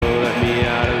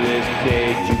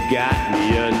got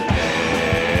me untamed.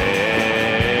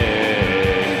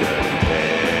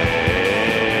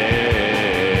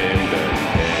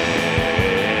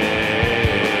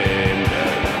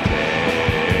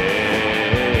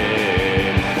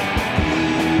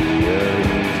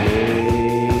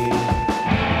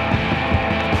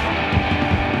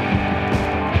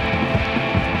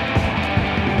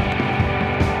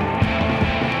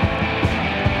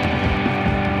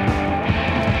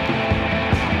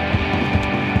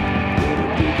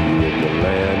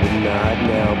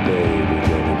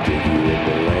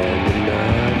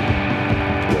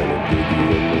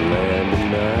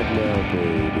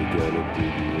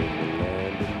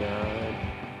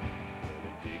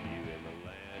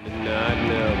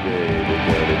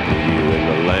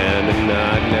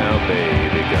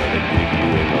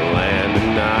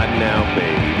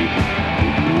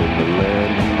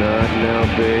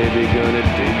 Baby, gonna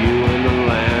dig you in the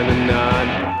land of Nod.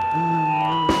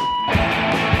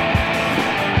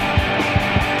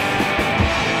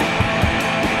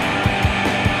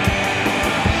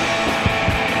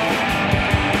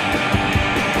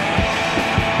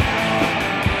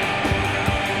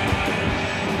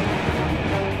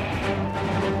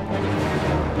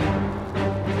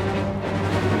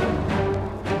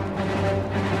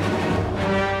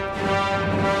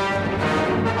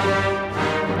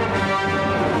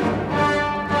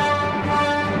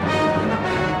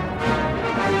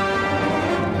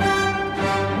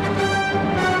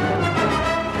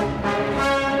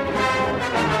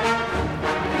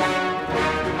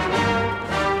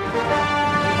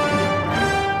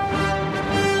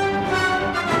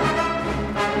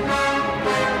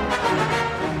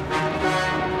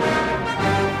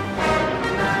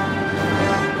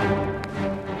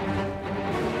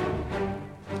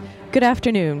 Good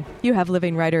afternoon. You have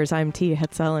Living Writers. I'm T.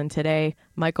 Hetzel, and today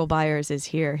Michael Byers is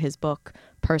here. His book,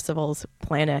 Percival's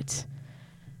Planet.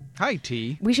 Hi,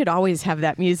 T. We should always have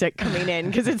that music coming in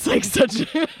because it's like such...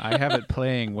 I have it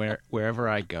playing wherever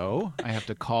I go. I have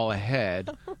to call ahead,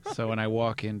 so when I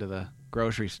walk into the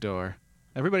grocery store,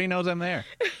 everybody knows I'm there.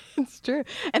 It's true.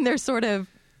 And they're sort of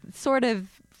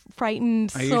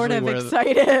frightened, I sort of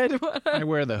usually excited. I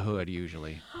wear the hood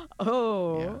usually.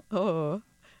 Oh.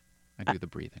 I do the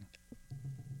breathing.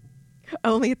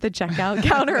 Only at the checkout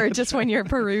counter or just when you're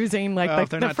perusing like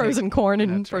the frozen corn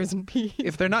and frozen peas?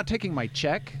 If they're not taking my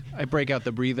check, I break out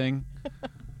the breathing.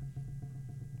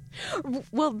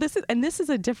 Well, this is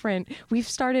a different, we've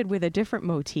started with a different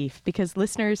motif because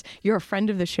listeners, you're a friend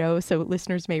of the show, so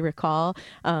listeners may recall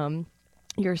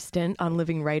your stint on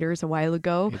Living Writers a while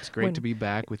ago. It's great to be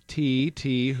back with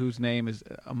T, whose name is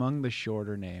among the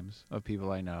shorter names of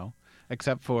people I know,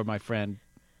 except for my friend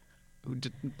who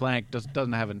blank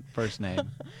doesn't have a first name,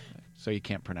 so you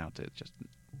can't pronounce it. Just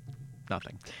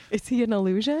nothing. Is he an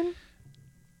illusion?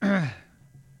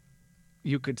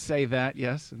 You could say that,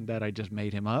 yes, and that I just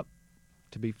made him up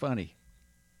to be funny.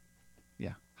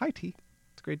 Yeah. Hi, T.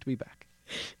 It's great to be back.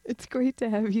 It's great to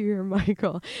have you here,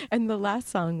 Michael. And the last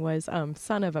song was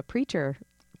Son of a Preacher.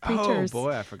 Oh,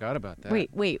 boy, I forgot about that.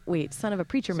 Wait. Son of a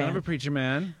Preacher Man. Son of a Preacher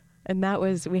Man. And that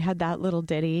was, we had that little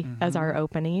ditty as our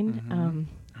opening.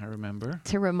 I remember.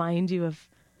 To remind you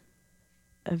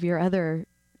of your other...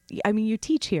 I mean, you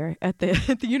teach here at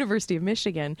the University of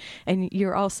Michigan, and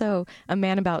you're also a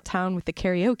man about town with the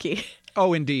karaoke.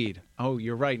 Oh, indeed. Oh,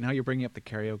 you're right. Now you're bringing up the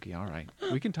karaoke. All right.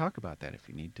 We can talk about that if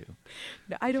you need to.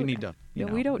 No, I don't. If you need to,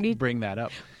 we don't need bring that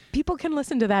up. People can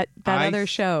listen to that other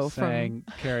show. Sang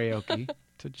karaoke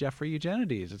to Jeffrey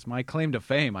Eugenides. It's my claim to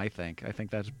fame, I think. I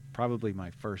think that's probably my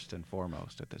first and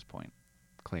foremost at this point.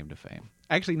 Claim to fame.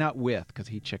 Actually, not with, because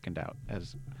he chickened out.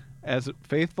 As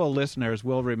faithful listeners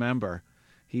will remember,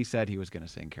 he said he was going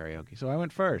to sing karaoke. So I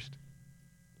went first.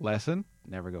 Lesson,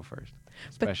 never go first.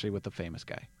 Especially with the famous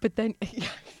guy. But then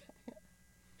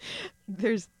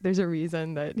there's a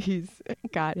reason that he's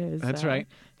got his right.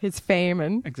 his fame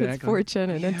and his fortune,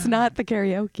 and it's not the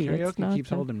karaoke. Karaoke keeps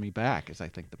holding me back, is I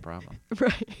think the problem.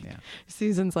 Right. Yeah.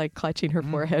 Susan's like clutching her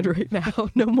forehead right now.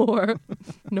 No more.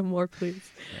 No more,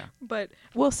 please. Yeah. But,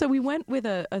 so we went with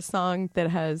a song that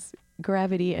has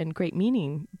gravity and great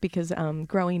meaning because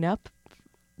growing up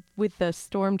with the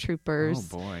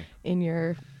stormtroopers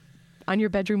on your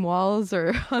bedroom walls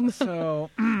or on the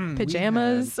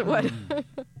pajamas.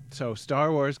 So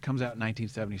Star Wars comes out in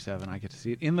 1977. I get to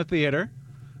see it in the theater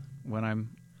when I'm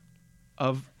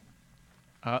of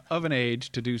an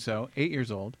age to do so, 8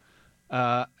 years old. We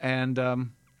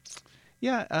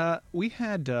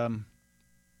had...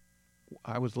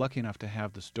 I was lucky enough to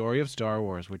have The Story of Star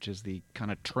Wars, which is the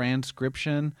kind of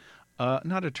transcription.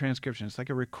 Not a transcription. It's like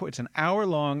a record. It's an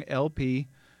hour-long LP.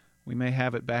 We may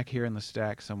have it back here in the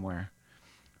stack somewhere,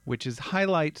 which is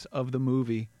highlights of the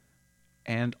movie,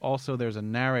 and also there's a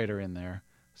narrator in there,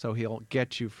 so he'll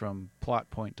get you from plot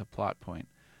point to plot point.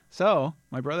 So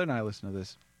my brother and I listen to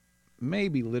this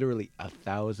maybe literally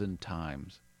 1,000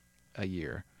 times a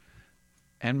year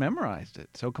and memorized it.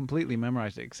 So completely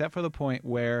memorized it, except for the point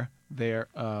where they're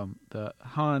the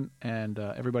Han and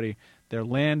everybody, they're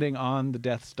landing on the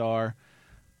Death Star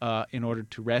in order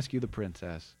to rescue the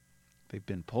princess. They've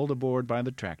been pulled aboard by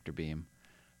the tractor beam,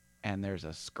 and there's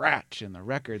a scratch in the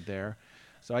record there.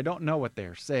 So I don't know what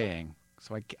they're saying.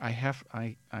 So I have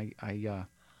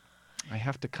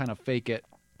to kind of fake it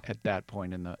at that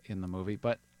point in the movie.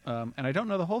 But and I don't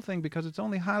know the whole thing because it's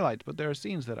only highlights. But there are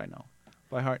scenes that I know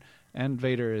by heart. And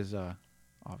Vader is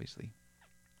obviously,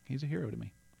 he's a hero to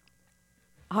me.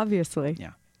 Obviously.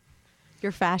 Yeah.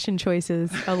 Your fashion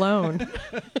choices alone.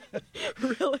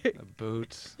 Really? The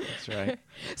boots. That's right.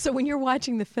 So when you're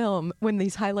watching the film, when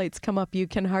these highlights come up, you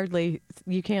can hardly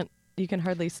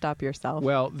stop yourself.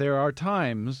 Well, there are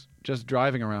times just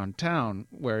driving around town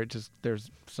where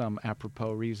there's some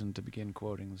apropos reason to begin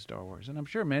quoting Star Wars, and I'm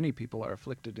sure many people are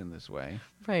afflicted in this way.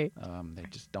 Right. They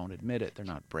just don't admit it. They're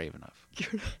not brave enough,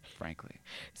 frankly.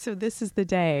 So this is the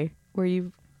day where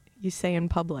you say in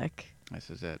public. This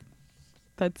is it.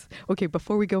 That's okay.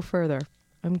 Before we go further,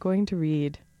 I'm going to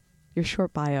read your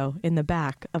short bio in the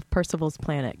back of Percival's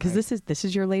Planet, because this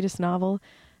is your latest novel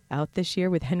out this year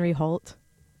with Henry Holt.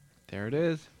 There it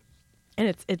is.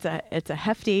 And it's a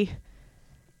hefty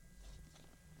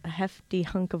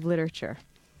hunk of literature.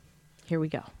 Here we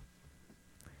go.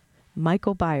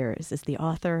 Michael Byers is the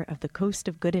author of The Coast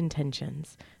of Good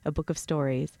Intentions, a book of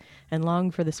stories, and Long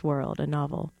for This World, a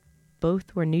novel.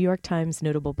 Both were New York Times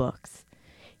notable books.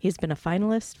 He has been a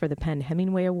finalist for the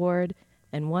PEN/Hemingway Award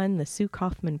and won the Sue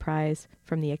Kaufman Prize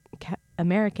from the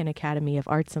American Academy of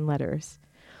Arts and Letters,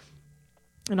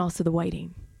 and also the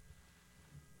Whiting.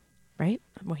 Right?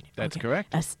 I'm waiting. That's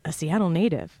correct. A Seattle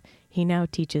native. He now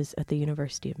teaches at the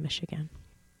University of Michigan.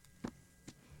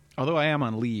 Although I am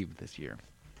on leave this year.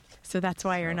 So that's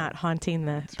why you're not haunting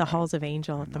the halls of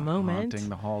Angel at the moment. Haunting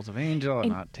the halls of Angel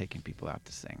and not taking people out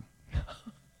to sing.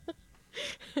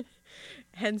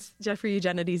 Hence, Jeffrey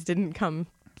Eugenides didn't come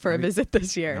for a visit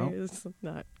this year. Nope. He's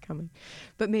not coming.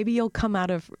 But maybe you'll come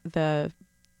out of the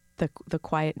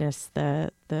quietness,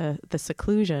 the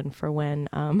seclusion for when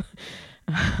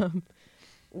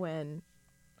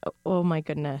oh my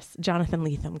goodness, Jonathan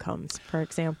Lethem comes, for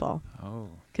example. Oh.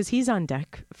 Because he's on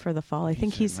deck for the fall. I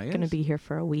think he's going to be here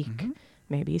for a week,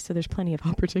 maybe. So there's plenty of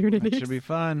opportunities. That should be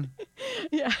fun.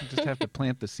 Yeah. You just have to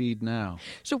plant the seed now.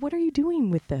 So what are you doing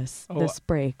with this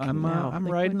break? I'm now? I'm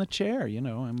riding the chair. You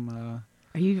know,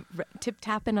 Are you tip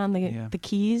tapping on the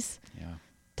keys? Yeah.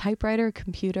 Typewriter,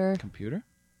 computer. Computer.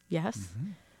 Yes.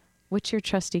 Mm-hmm. What's your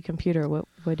trusty computer?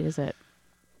 What is it?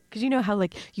 Because you know how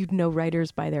you'd know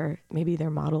writers by their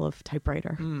model of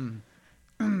typewriter.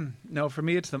 No, for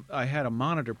me I had a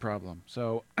monitor problem.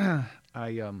 So I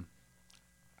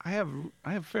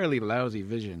have fairly lousy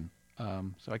vision,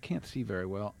 so I can't see very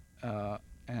well,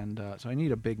 and so I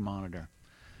need a big monitor.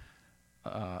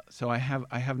 So I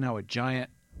have now a giant.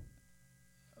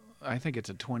 I think it's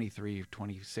a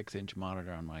 26-inch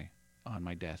monitor on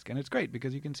my desk, and it's great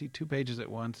because you can see 2 pages at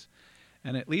once,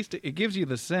 and at least it gives you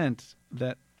the sense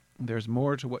that there's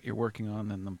more to what you're working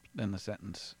on than the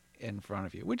sentence in front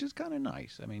of you, which is kind of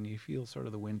nice. I mean, you feel sort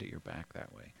of the wind at your back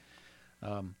that way.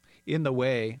 In the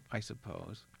way, I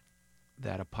suppose,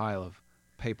 that a pile of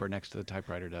paper next to the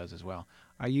typewriter does as well.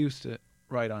 I used to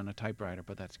write on a typewriter,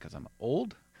 but that's because I'm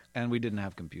old, and we didn't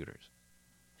have computers.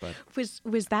 But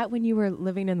was that when you were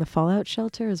living in the fallout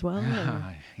shelter as well?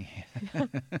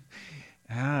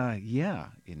 Yeah,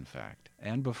 in fact,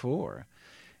 and before.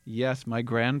 Yes, my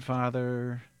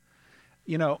grandfather.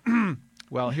 You know,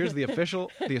 well, here's the official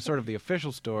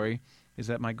story is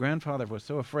that my grandfather was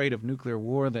so afraid of nuclear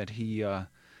war that he,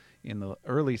 in the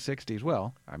early 60s,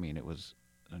 well, I mean, it was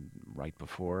right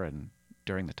before and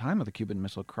during the time of the Cuban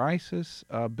Missile Crisis,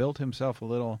 built himself a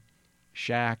little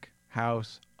shack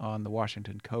house on the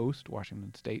Washington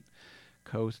State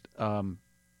coast,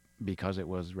 because it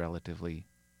was relatively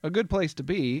a good place to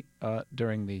be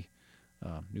during the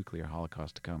nuclear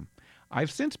holocaust to come.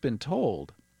 I've since been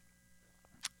told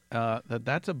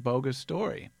that's a bogus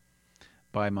story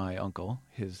by my uncle,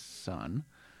 his son,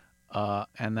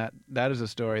 and that is a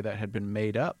story that had been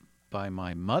made up by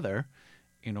my mother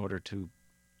in order to,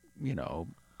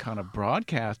 kind of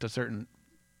broadcast a certain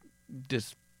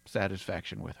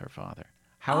dissatisfaction with her father.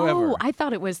 However, I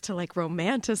thought it was to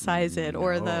romanticize it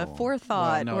or the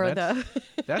forethought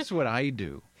that's what I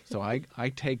do. So I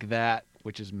take that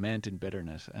which is meant in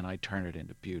bitterness and I turn it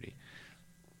into beauty.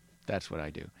 That's what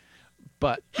I do.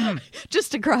 But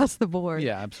Just across the board.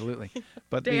 yeah, absolutely.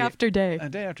 But Day after day.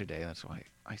 Day after day. That's why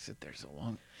I sit there so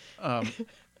long.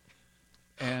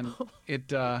 And it,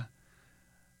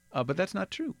 but that's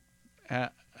not true.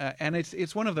 And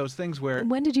it's one of those things where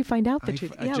When did you find out the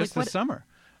truth? just this summer.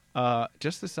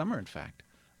 Just this summer, in fact,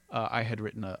 I had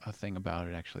written a thing about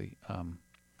it actually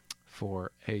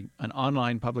for an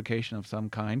online publication of some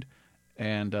kind,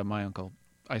 and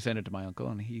I sent it to my uncle,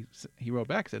 and he wrote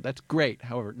back, said, "That's great,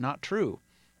 however, not true."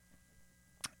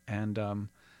 And I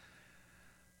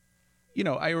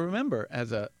remember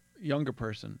as a younger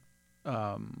person,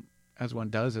 as one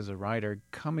does as a writer,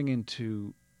 coming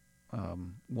into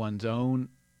one's own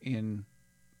in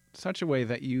such a way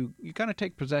that you kind of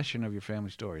take possession of your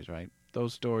family stories, right?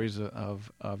 Those stories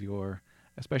of your,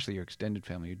 especially your extended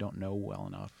family, you don't know well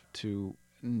enough to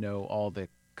know all the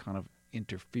kind of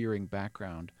interfering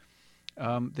background.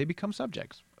 They become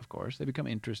subjects, of course. They become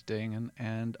interesting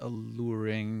and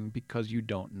alluring because you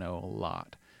don't know a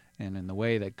lot. And in the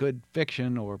way that good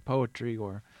fiction or poetry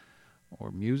or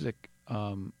music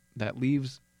that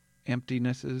leaves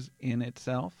emptinesses in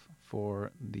itself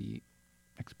for the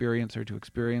experiencer to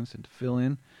experience and to fill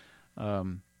in,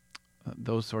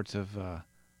 those sorts of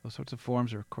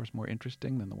forms are, of course, more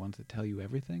interesting than the ones that tell you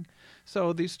everything.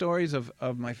 So these stories of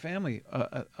my family,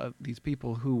 these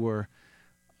people who were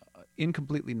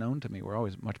incompletely known to me, were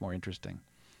always much more interesting.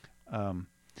 And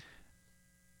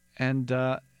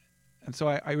so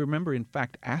I remember, in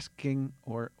fact, asking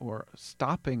or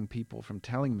stopping people from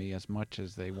telling me as much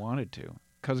as they wanted to.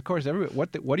 Because, of course,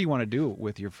 what do you want to do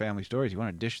with your family stories? You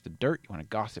want to dish the dirt. You want to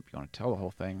gossip. You want to tell the whole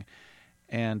thing.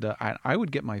 And I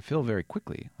would get my fill very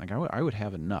quickly. Like I would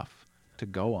have enough to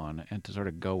go on and to sort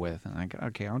of go with. And I'd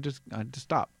just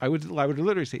stop. I would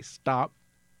literally say, stop.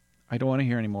 I don't want to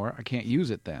hear anymore. I can't use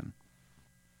it then.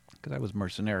 Because I was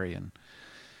mercenary and...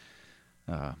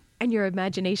 And your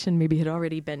imagination maybe had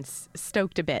already been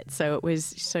stoked a bit. So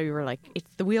you were like,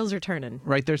 the wheels are turning.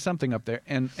 Right, there's something up there.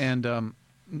 And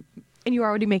you were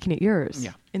already making it yours.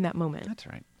 Yeah. In that moment. That's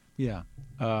right. Yeah.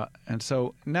 And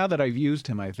so now that I've used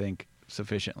him, I think,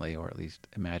 sufficiently, or at least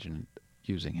imagine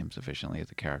using him sufficiently as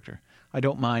a character, I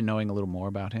don't mind knowing a little more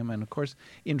about him. And, of course,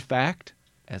 in fact,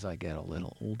 as I get a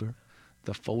little older,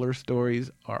 the fuller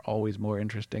stories are always more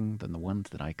interesting than the ones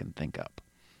that I can think up.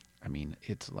 I mean,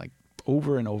 it's like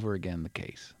over and over again the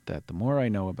case that the more I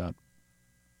know about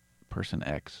person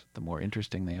X, the more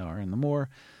interesting they are, and the more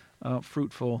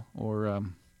fruitful or,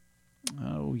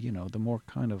 the more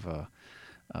kind of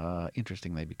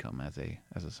interesting they become as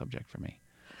a subject for me.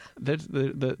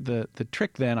 The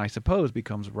trick then, I suppose,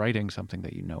 becomes writing something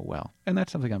that you know well, and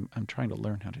that's something I'm trying to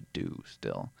learn how to do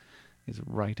still, is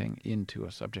writing into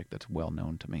a subject that's well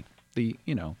known to me. The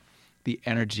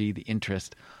energy, the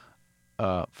interest,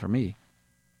 for me,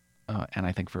 and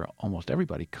I think for almost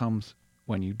everybody, comes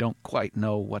when you don't quite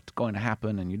know what's going to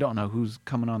happen, and you don't know who's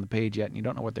coming on the page yet, and you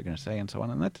don't know what they're going to say, and so on.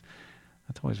 And that's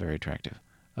always very attractive,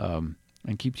 and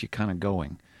keeps you kind of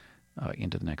going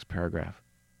into the next paragraph.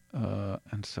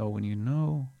 And so when you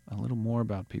know a little more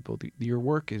about people, your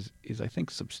work is I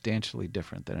think substantially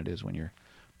different than it is when you're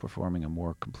performing a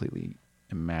more completely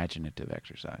imaginative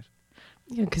exercise.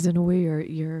 Yeah, because in a way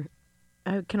you're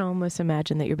I can almost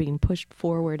imagine that you're being pushed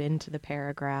forward into the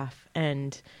paragraph,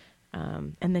 and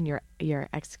then you're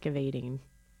excavating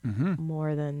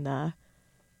more than the,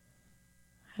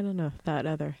 I don't know, that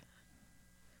other,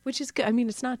 which is good. I mean,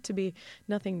 it's not to be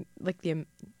nothing like the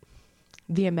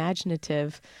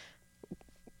imaginative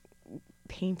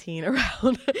painting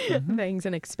around things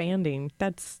and expanding.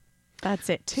 That's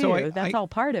it too. So that's all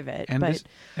part of it. And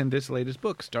this latest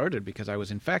book started because I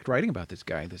was in fact writing about this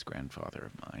guy, this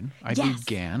grandfather of mine. I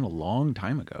began a long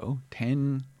time ago,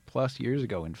 10 plus years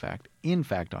ago, in fact,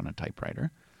 on a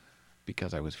typewriter,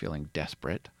 because I was feeling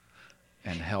desperate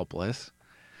and helpless.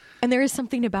 And there is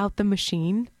something about the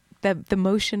machine, the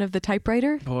motion of the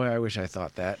typewriter. Boy, I wish I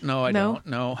thought that. No, I don't.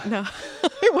 No.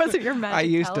 It wasn't your magic I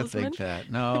used talisman? to think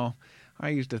that. No, I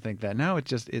used to think that. Now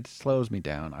it slows me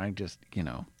down.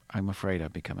 I'm afraid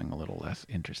of becoming a little less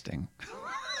interesting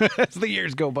as the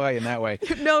years go by in that way.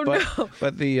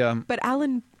 But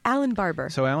Alan Barber.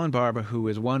 So Alan Barber, who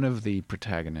is one of the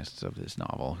protagonists of this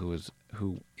novel, who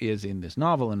is in this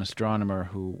novel an astronomer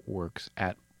who works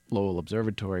at Lowell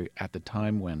Observatory at the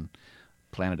time when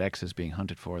Planet X is being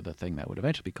hunted for, the thing that would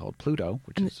eventually be called Pluto,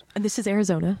 and this is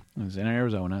Arizona. It was in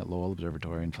Arizona at Lowell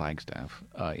Observatory in Flagstaff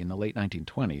in the late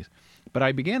 1920s. But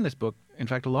I began this book, in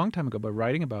fact, a long time ago, by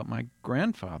writing about my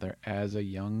grandfather as a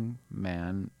young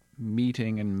man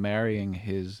meeting and marrying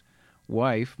his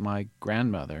wife, my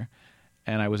grandmother,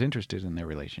 and I was interested in their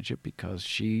relationship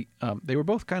because they were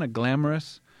both kind of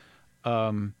glamorous,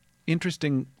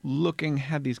 interesting looking,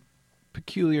 had these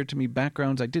peculiar to me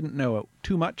backgrounds. I didn't know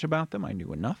too much about them. I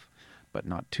knew enough, but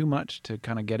not too much to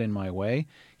kind of get in my way.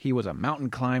 He was a mountain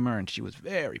climber, and she was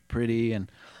very pretty,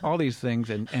 and all these things.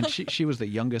 And she was the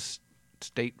youngest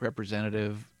state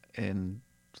representative in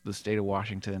the state of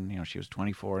Washington. You know, she was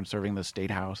 24 and serving the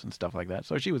state house and stuff like that.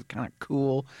 So she was kind of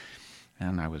cool,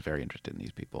 and I was very interested in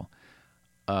these people.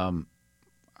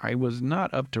 I was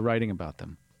not up to writing about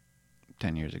them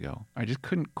 10 years ago. I just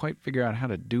couldn't quite figure out how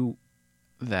to do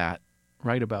that,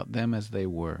 write about them as they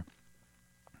were.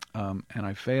 And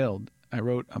I failed. I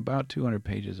wrote about 200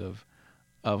 pages of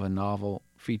a novel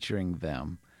featuring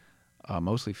them,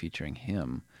 mostly featuring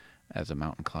him as a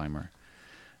mountain climber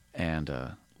and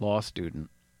a law student,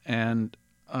 and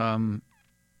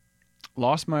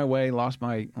lost my way, lost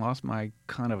my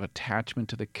kind of attachment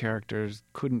to the characters,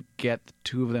 couldn't get the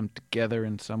two of them together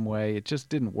in some way. It just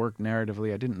didn't work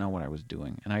narratively. I didn't know what I was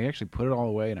doing. And I actually put it all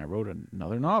away, and I wrote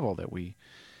another novel that we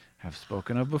have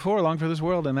spoken of before, Long for This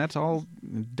World, and that's all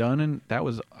done. And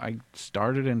I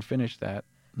started and finished that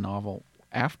novel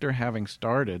after having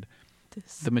started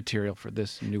the material for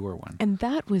this newer one. And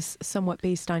that was somewhat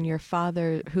based on your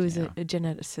father, who's a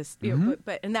geneticist. Mm-hmm. You know,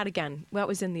 but and that again, that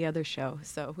was in the other show.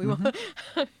 So we won't.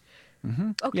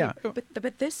 Mm-hmm. Okay, yeah.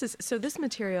 But this this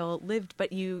material lived,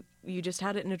 but you just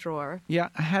had it in a drawer. Yeah,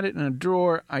 I had it in a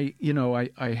drawer. I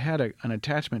had an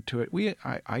attachment to it.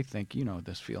 I think you know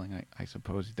this feeling. I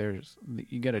suppose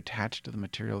you get attached to the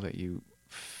material that you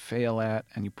fail at,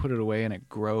 and you put it away, and it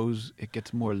grows. It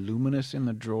gets more luminous in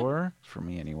the drawer, for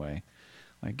me anyway.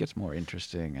 Like, it gets more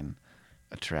interesting and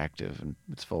attractive, and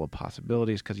it's full of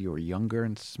possibilities because you were younger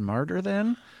and smarter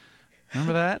then.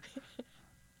 Remember that?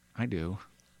 I do.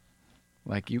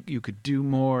 Like, you could do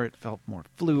more. It felt more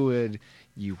fluid.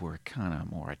 You were kind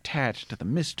of more attached to the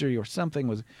mystery, or something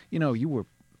was, you were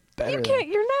better.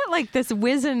 You're not like this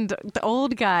wizened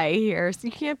old guy here, so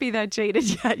you can't be that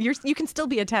jaded yet. You can still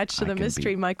be attached to the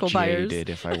mystery, Michael Byers. Jaded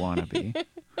if I want to be.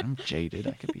 I'm jaded.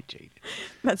 I could be jaded.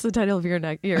 That's the title of your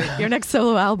next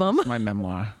solo album. My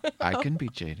memoir. I can be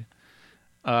jaded.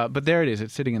 But there it is.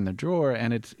 It's sitting in the drawer,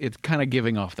 and it's kind of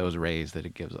giving off those rays that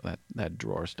it gives, that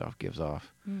drawer stuff gives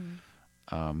off.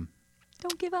 Don't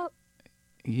give up.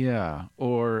 Yeah.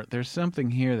 Or there's something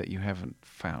here that you haven't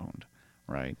found,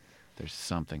 right? There's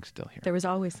something still here. There was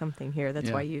always something here.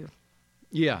 That's why you...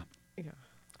 Yeah. Yeah.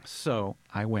 So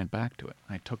I went back to it.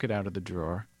 I took it out of the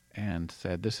drawer and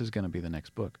said, this is going to be the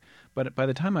next book. But by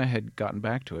the time I had gotten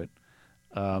back to it,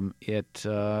 it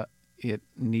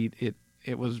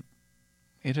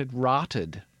had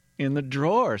rotted in the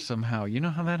drawer somehow. You know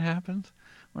how that happens?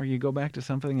 Where you go back to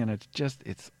something and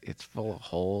it's full of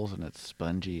holes, and it's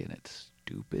spongy, and it's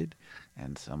stupid,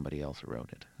 and somebody else wrote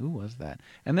it. Who was that?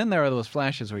 And then there are those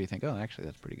flashes where you think, oh, actually,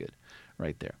 that's pretty good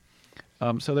right there.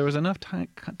 So there was enough time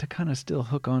to kind of still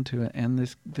hook onto it. And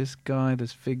this guy,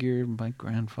 this figure, my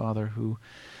grandfather, who,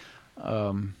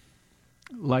 I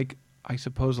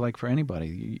suppose, like for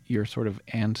anybody, your sort of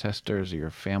ancestors or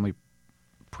your family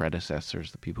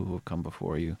predecessors, the people who have come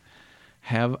before you,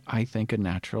 have, I think, a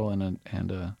natural they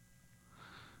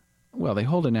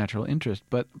hold a natural interest,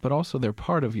 but also they're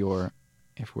part of your,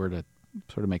 if we're to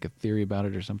sort of make a theory about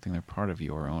it or something, they're part of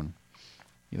your own,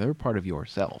 they're part of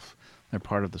yourself. They're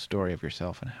part of the story of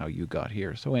yourself and how you got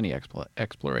here. So any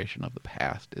exploration of the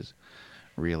past is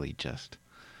really just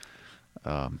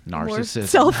narcissism.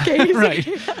 Self-gazing. Right.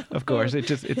 Of course.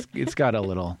 It's got a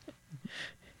little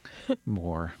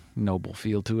more noble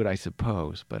feel to it, I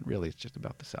suppose, but really it's just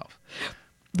about the self.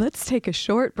 Let's take a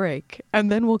short break,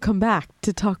 and then we'll come back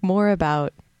to talk more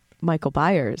about Michael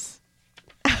Byers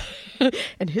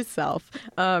and his self.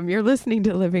 You're listening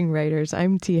to Living Writers.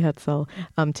 I'm T. Hetzel.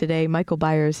 Today, Michael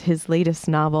Byers, his latest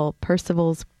novel,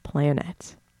 Percival's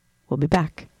Planet. We'll be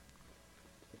back.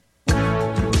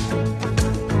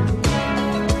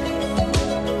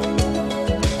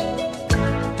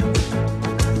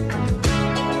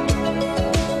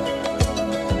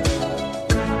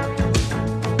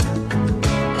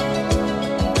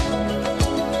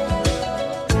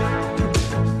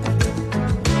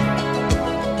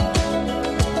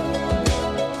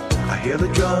 Hear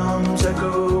the drums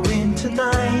echoing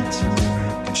tonight,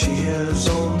 and she hears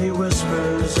only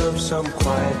whispers of some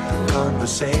quiet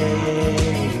conversation.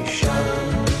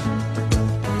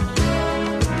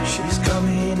 She's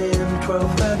coming in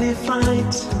 12:30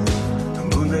 flight. The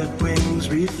moonlit wings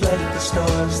reflect the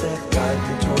stars that guide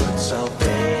me towards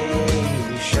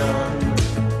salvation.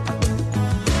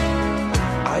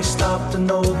 I stopped an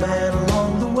old man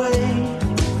along the way,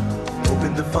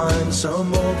 hoping to find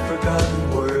some old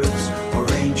forgotten words or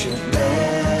ancient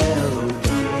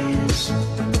melodies.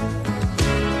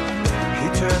 He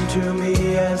turned to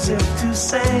me as if to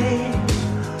say,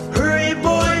 hurry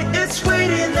boy, it's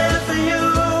waiting there for you.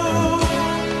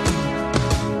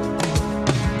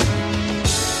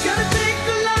 Gotta take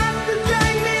a lot to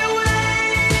drag me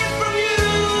away from you.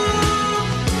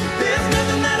 There's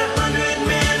nothing that 100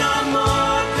 men or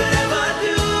more could ever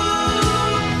do.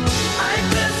 I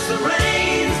bless the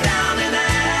rains down in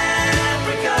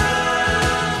Africa.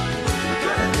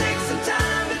 Gonna take some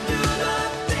time to do the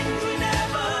things we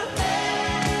never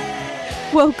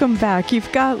had. Welcome back.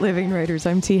 You've got Living Writers.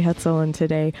 I'm T. Hetzel, and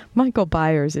today Michael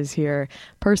Byers is here.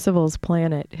 Percival's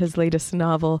Planet, his latest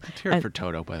novel. Let's hear it for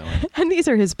Toto, by the way. And these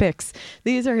are his picks.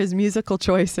 These are his musical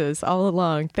choices all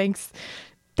along. Thanks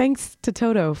to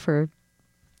Toto for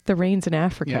the rains in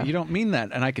Africa. Yeah, you don't mean that,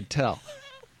 and I could tell.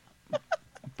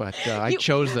 But I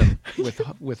chose them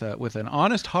with an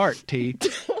honest heart, T.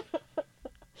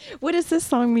 What does this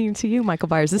song mean to you, Michael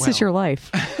Byers? This is your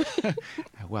life.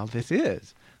 Well, this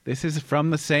is from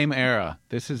the same era.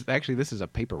 This is a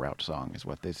Paper Route song, is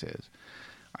what this is.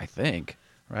 I think,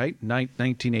 right?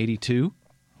 1982.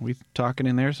 Are we talking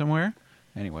in there somewhere?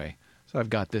 Anyway, so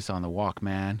I've got this on the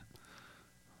Walkman,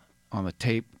 on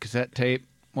the cassette tape.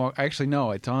 Well, actually,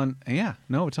 no, it's on the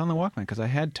Walkman because I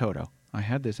had Toto. I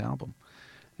had this album,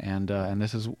 and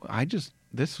it's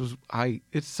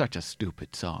such a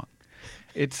stupid song.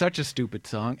 It's such a stupid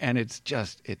song, and it's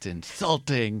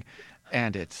insulting,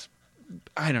 and it's,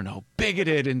 I don't know,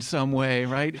 bigoted in some way,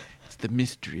 right? It's the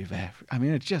mystery of Africa. I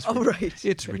mean, it's just,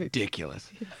 it's ridiculous,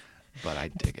 but I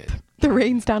dig it. The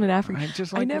rains down in Africa. I'm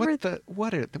just like,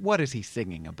 what is he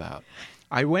singing about?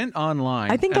 I went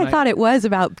online. I think I thought it was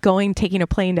about taking a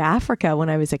plane to Africa when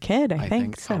I was a kid. I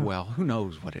think so. Well, who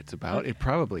knows what it's about? It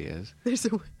probably is.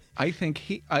 I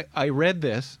think I read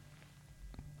this.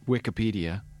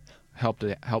 Wikipedia helped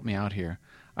me out here.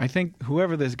 I think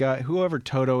whoever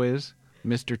Toto is,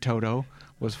 Mr. Toto,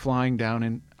 was flying down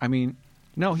in. I mean,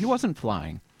 no, he wasn't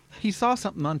flying. He saw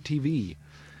something on TV,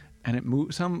 and it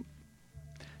moved some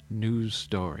news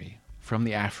story from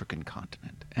the African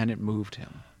continent, and it moved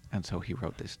him. And so he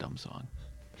wrote this dumb song.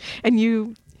 And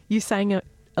you sang it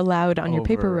aloud on your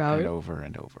paper route. And over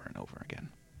and over and over again.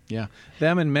 Yeah.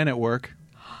 Them and Men at Work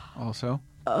also.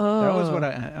 Oh. That was what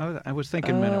I was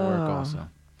thinking. Men at Work also.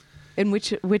 And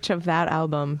which of that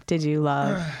album did you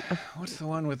love? What's the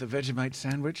one with the Vegemite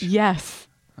sandwich? Yes.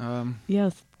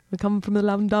 Yes. We come from the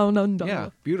land down under. Yeah,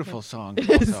 beautiful song.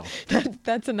 Also.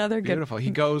 That's another good. Beautiful. He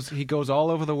goes all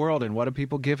over the world, and what do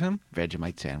people give him?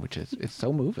 Vegemite sandwiches. It's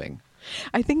so moving.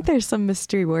 I think there's some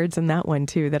mystery words in that one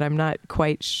too that I'm not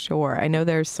quite sure. I know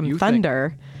there's some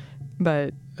thunder,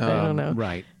 but I don't know.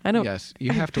 Right. I don't. Yes,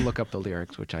 you have to look up the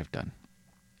lyrics, which I've done,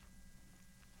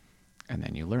 and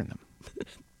then you learn them.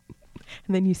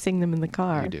 And then you sing them in the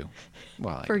car. You do.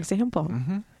 Well, for example.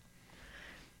 Mm-hmm.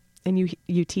 And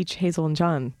you teach Hazel and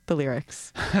John the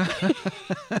lyrics.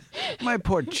 My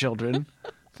poor children.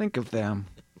 Think of them.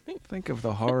 Think of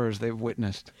the horrors they've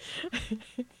witnessed.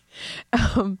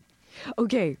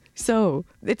 Okay, so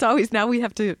it's always now we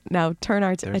have to turn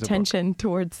our attention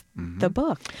towards the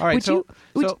book. All right, so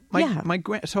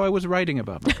I was writing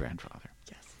about my grandfather.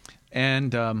 Yes.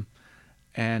 And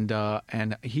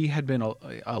he had been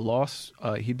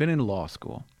he'd been in law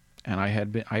school, and I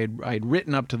had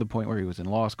written up to the point where he was in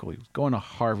law school. He was going to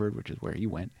Harvard, which is where he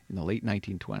went in the late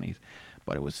 1920s,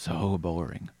 but it was so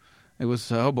boring. It was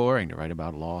so boring to write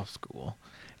about law school,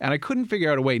 and I couldn't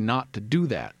figure out a way not to do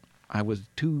that. I was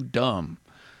too dumb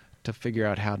to figure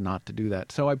out how not to do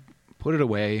that. So I put it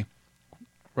away,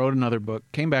 wrote another book,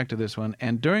 came back to this one,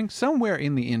 and somewhere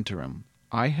in the interim,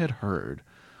 I had heard,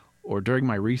 or during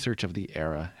my research of the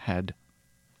era, had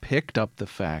picked up the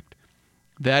fact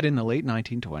that in the late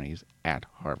 1920s at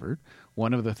Harvard,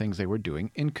 one of the things they were doing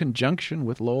in conjunction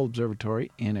with Lowell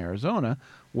Observatory in Arizona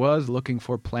was looking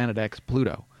for Planet X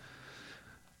Pluto.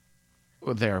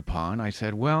 Thereupon, I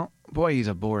said, well, boy, he's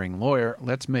a boring lawyer.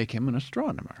 Let's make him an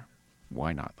astronomer.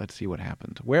 Why not? Let's see what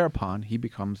happens. Whereupon, he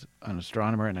becomes an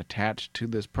astronomer and attached to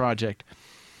this project.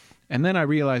 And then I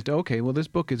realized, okay, well, this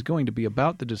book is going to be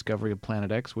about the discovery of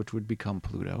Planet X, which would become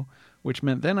Pluto, which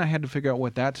meant then I had to figure out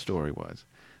what that story was.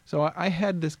 So I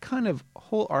had this kind of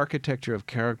whole architecture of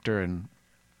character and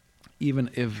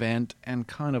even event and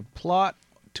kind of plot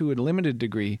to a limited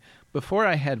degree before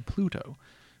I had Pluto,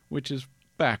 which is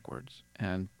backwards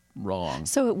and wrong.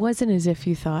 So it wasn't as if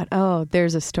you thought, oh,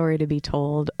 there's a story to be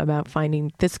told about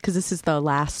finding this, because this is the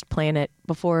last planet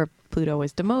before Pluto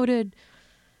was demoted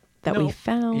that we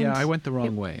found. Yeah, I went the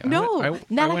wrong way.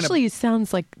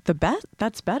 Sounds like the best.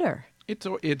 That's better.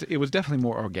 It was definitely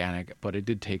more organic, but it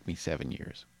did take me 7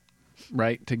 years,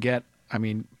 right? To get,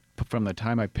 from the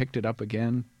time I picked it up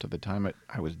again to the time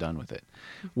I was done with it.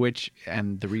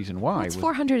 And the reason why It's was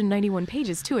 491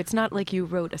 pages, too. It's not like you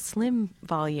wrote a slim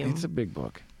volume. it's a big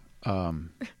book.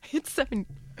 It's 7.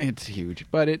 It's huge,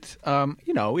 but it's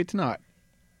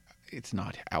it's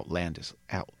not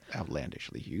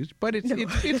outlandishly huge, but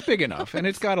it's big enough, and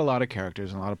it's got a lot of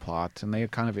characters and a lot of plots, and they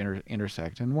kind of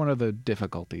intersect. And one of the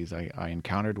difficulties I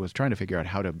encountered was trying to figure out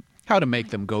how to make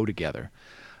them go together,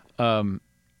 to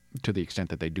the extent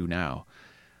that they do now.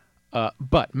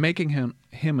 But making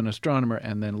him an astronomer,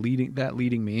 and then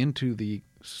leading me into the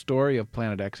story of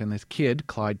Planet X and this kid,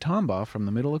 Clyde Tombaugh, from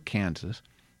the middle of Kansas,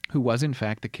 who was in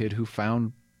fact the kid who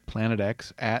found Planet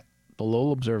X at the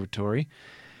Lowell Observatory.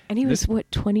 And he was,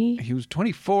 20? He was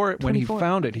 24 when he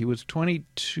found it. He was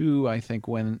 22, I think,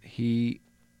 when he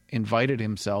invited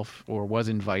himself, or was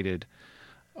invited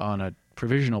on a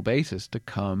provisional basis, to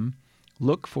come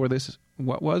look for this,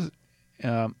 what was,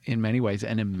 in many ways,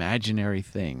 an imaginary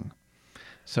thing.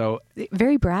 So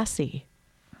very brassy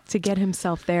to get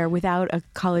himself there without a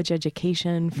college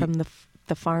education from the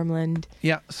farmland.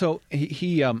 Yeah, so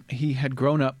he had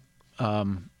grown up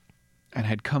and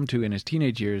had come to, in his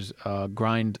teenage years,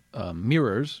 grind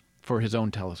mirrors for his own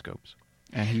telescopes.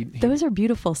 And those are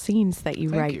beautiful scenes that you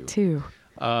write, too.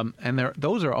 And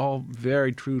those are all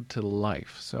very true to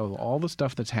life. So all the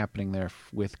stuff that's happening there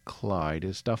with Clyde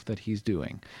is stuff that he's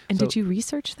doing. And did you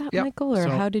research that, Michael? Or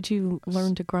how did you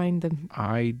learn to grind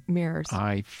the mirrors?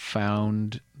 I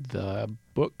found the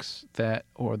books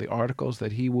or the articles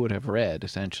that he would have read,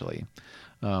 essentially,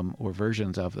 or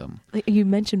versions of them. You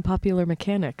mentioned Popular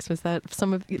Mechanics. Was that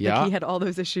some of... Yeah. Like he had all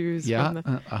those issues? Yeah,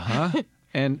 so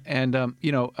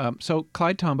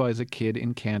Clyde Tombaugh is a kid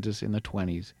in Kansas in the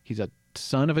 1920s. He's a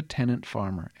son of a tenant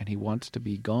farmer, and he wants to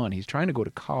be gone. He's trying to go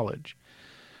to college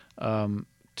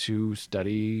to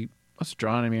study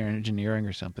astronomy or engineering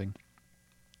or something.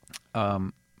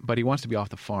 But he wants to be off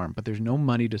the farm, but there's no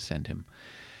money to send him.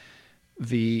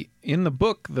 In the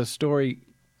book, the story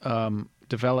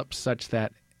develops such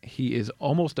that he is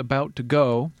almost about to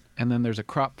go, and then there's a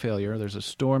crop failure. There's a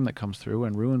storm that comes through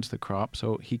and ruins the crop,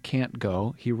 so he can't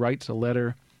go. He writes a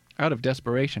letter out of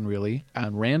desperation, really,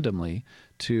 and randomly,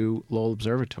 to Lowell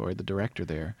Observatory, the director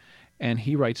there, and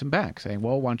he writes him back saying,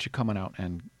 well, why don't you come on out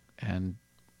and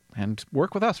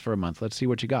work with us for a month? Let's see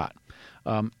what you got.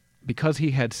 Because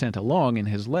he had sent along in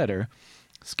his letter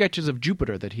sketches of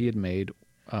Jupiter that he had made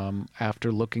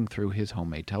after looking through his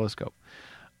homemade telescope.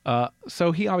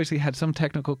 So he obviously had some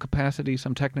technical capacity,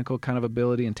 some technical kind of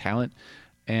ability and talent,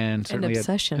 and certainly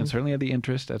obsession. Certainly had the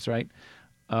interest. That's right.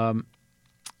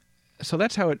 So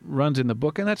that's how it runs in the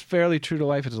book, and that's fairly true to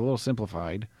life. It's a little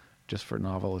simplified, just for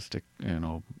novelistic,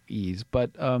 ease.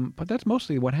 But that's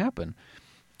mostly what happened.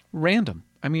 Random.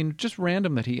 I mean, just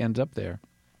random that he ends up there.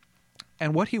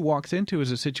 And what he walks into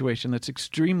is a situation that's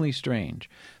extremely strange.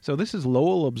 So this is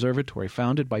Lowell Observatory,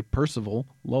 founded by Percival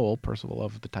Lowell, Percival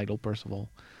of the title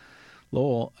Percival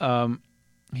Lowell.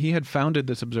 He had founded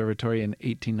this observatory in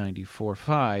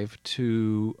 1894-5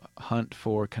 to hunt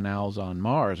for canals on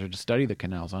Mars, or to study the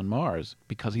canals on Mars,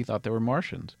 because he thought they were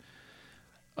Martians.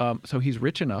 So he's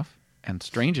rich enough and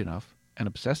strange enough and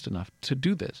obsessed enough to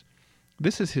do this.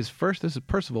 This is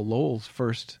Percival Lowell's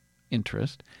first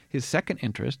interest. His second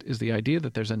interest is the idea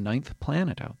that there's a ninth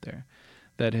planet out there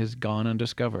that has gone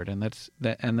undiscovered, and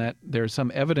that there's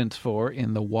some evidence for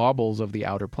in the wobbles of the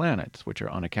outer planets, which are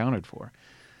unaccounted for.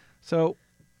 So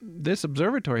this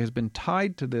observatory has been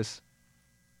tied to this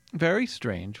very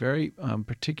strange, very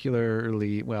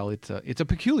particularly, well, it's a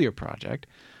peculiar project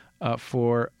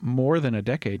for more than a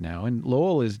decade now, and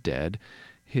Lowell is dead.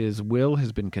 His will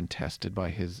has been contested by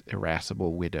his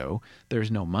irascible widow. There's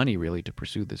no money, really, to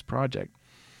pursue this project.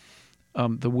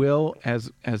 The will, as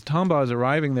Tombaugh is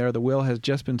arriving there, the will has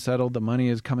just been settled. The money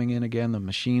is coming in again. The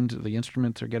machines, the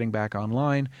instruments are getting back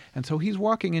online. And so he's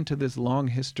walking into this long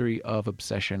history of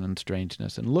obsession and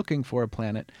strangeness and looking for a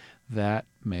planet that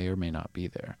may or may not be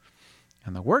there.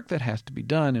 And the work that has to be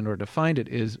done in order to find it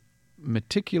is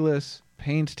meticulous,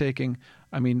 painstaking.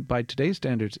 I mean, by today's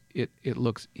standards, it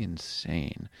looks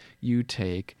insane. You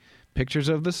take pictures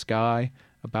of the sky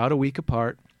about a week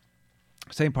apart,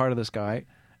 same part of the sky,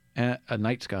 a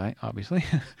night sky, obviously,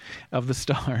 of the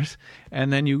stars,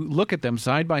 and then you look at them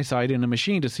side by side in a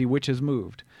machine to see which has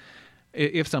moved,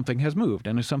 if something has moved.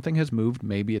 And if something has moved,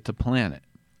 maybe it's a planet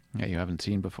that you haven't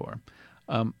seen before.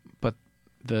 But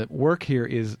the work here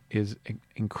is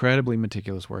incredibly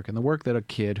meticulous work, and the work that a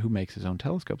kid who makes his own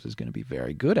telescopes is going to be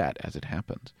very good at as it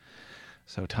happens.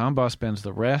 So Tombaugh spends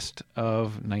the rest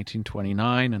of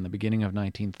 1929 and the beginning of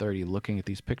 1930 looking at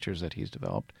these pictures that he's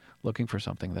developed, looking for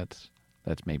something that's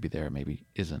maybe there, maybe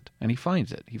isn't. And he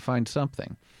finds it. He finds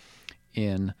something.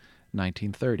 in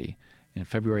 1930. In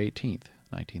February 18th,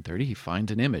 1930, he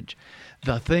finds an image.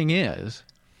 The thing is,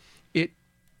 it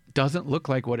doesn't look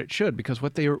like what it should, because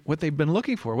what they've been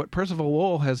looking for, what Percival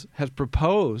Lowell has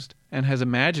proposed and has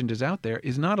imagined is out there,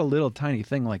 is not a little tiny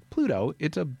thing like Pluto.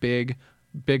 It's a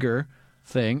bigger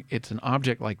thing. It's an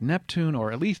object like Neptune,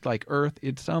 or at least like Earth.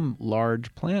 It's some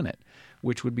large planet,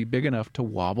 which would be big enough to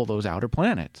wobble those outer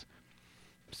planets.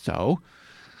 So,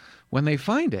 when they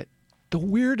find it, the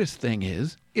weirdest thing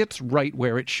is, it's right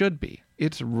where it should be.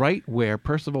 It's right where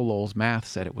Percival Lowell's math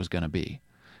said it was going to be.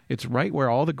 It's right where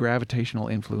all the gravitational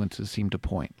influences seem to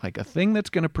point. Like a thing that's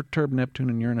going to perturb Neptune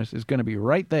and Uranus is going to be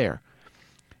right there.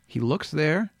 He looks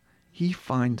there, he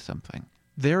finds something.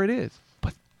 There it is.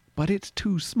 But it's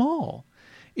too small.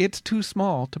 It's too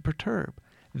small to perturb.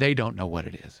 They don't know what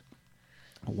it is.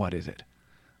 What is it?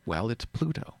 Well, it's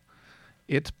Pluto.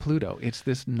 It's Pluto. It's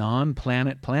this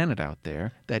non-planet planet out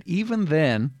there that even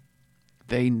then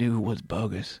they knew was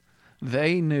bogus.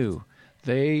 They knew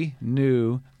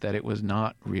that it was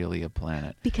not really a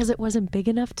planet. Because it wasn't big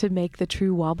enough to make the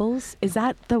true wobbles? Is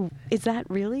that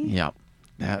really? Yeah.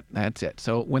 That's it.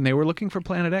 So when they were looking for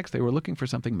Planet X, they were looking for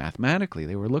something mathematically.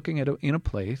 They were looking at in a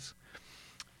place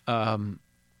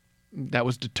that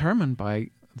was determined by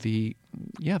the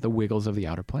wiggles of the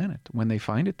outer planet. When they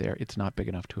find it there, it's not big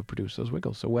enough to have produced those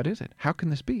wiggles. So what is it? How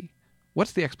can this be?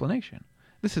 What's the explanation?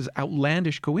 This is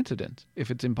outlandish coincidence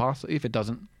if it's impossible, if it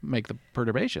doesn't make the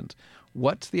perturbations.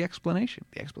 What's the explanation?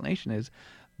 The explanation is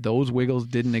those wiggles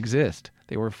didn't exist.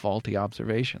 They were faulty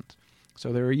observations.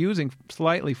 So they were using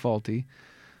slightly faulty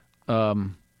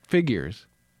figures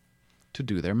to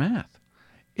do their math.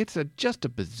 It's just a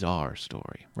bizarre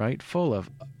story, right? Full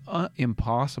of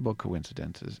impossible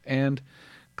coincidences. And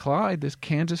Clyde, this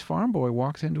Kansas farm boy,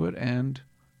 walks into it and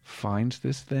finds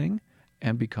this thing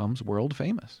and becomes world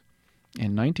famous.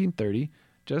 In 1930,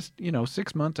 just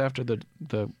 6 months after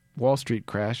the Wall Street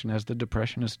crash, and as the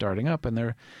Depression is starting up,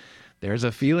 and there's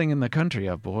a feeling in the country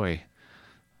of, boy,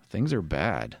 things are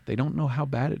bad. They don't know how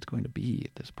bad it's going to be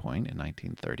at this point in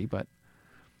 1930,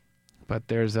 but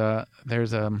there's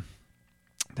an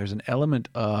element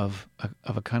of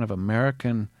a kind of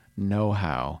American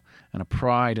know-how and a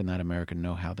pride in that American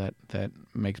know-how that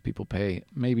makes people pay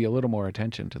maybe a little more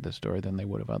attention to this story than they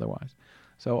would have otherwise.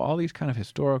 So all these kind of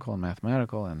historical and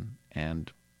mathematical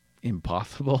and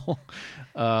impossible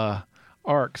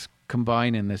arcs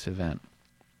combine in this event.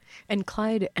 And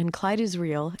Clyde is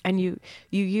real. And you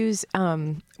use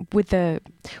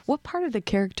what part of the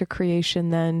character creation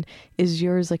then is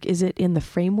yours? Like, is it in the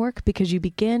framework? Because you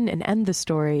begin and end the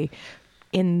story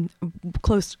in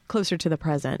closer to the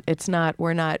present. It's not.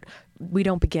 We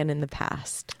don't begin in the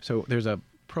past. So there's a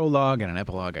prologue and an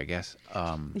epilogue, I guess.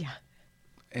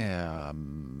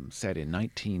 Set in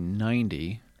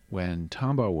 1990 when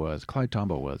Clyde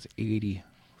Tombaugh was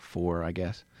 84, I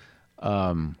guess.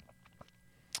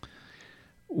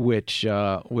 Which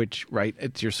right,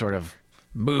 it's your sort of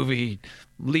movie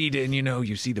lead in,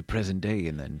 you see the present day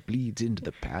and then bleeds into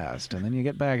the past and then you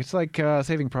get back. It's like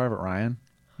Saving Private Ryan.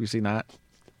 You seen that?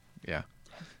 Yeah.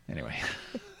 Anyway.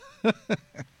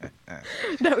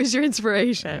 That was your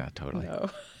inspiration. Yeah, totally. No.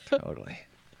 Totally.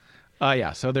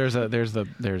 Yeah, so there's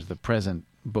the present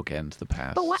bookends the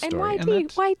past. But why story.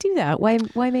 Why do that?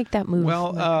 Why make that move?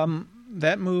 Well,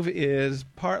 that move is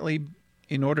partly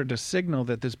in order to signal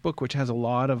that this book, which has a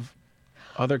lot of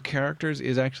other characters,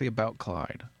 is actually about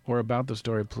Clyde or about the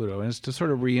story of Pluto, and it's to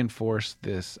sort of reinforce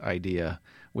this idea,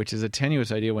 which is a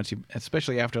tenuous idea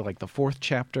especially after like the fourth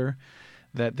chapter,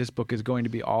 that this book is going to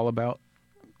be all about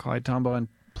Clyde Tombaugh and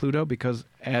Pluto, because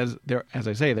as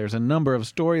I say, there's a number of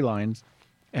storylines.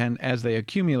 And as they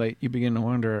accumulate, you begin to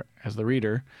wonder, as the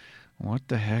reader, what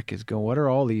the heck what are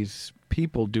all these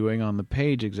people doing on the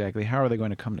page exactly? How are they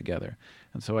going to come together?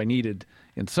 And so I needed,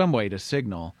 in some way, to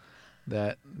signal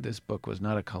that this book was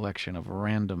not a collection of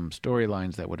random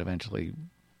storylines that would eventually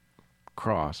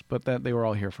cross, but that they were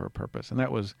all here for a purpose. And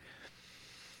that was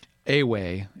a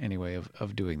way, anyway,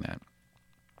 of doing that.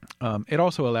 It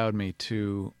also allowed me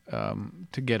to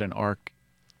get an arc,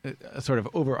 a sort of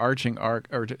overarching arc,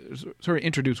 or to sort of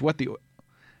introduce what the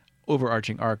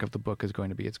overarching arc of the book is going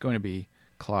to be. It's going to be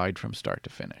Clyde from start to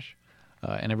finish.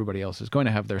 And everybody else is going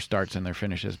to have their starts and their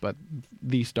finishes, but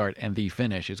the start and the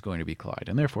finish is going to be Clyde.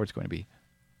 And therefore it's going to be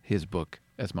his book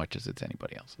as much as it's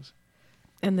anybody else's.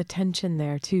 And the tension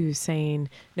there, too, saying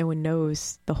no one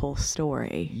knows the whole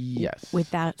story. Yes. With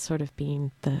that sort of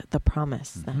being the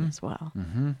promise then as well.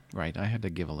 Mm-hmm. Right. I had to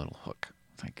give a little hook.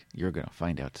 It's like, you're going to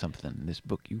find out something in this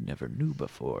book you never knew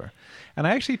before. And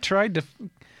I actually tried to...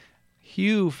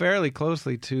 hew fairly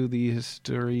closely to the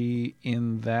history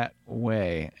in that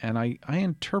way. And I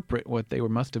interpret what they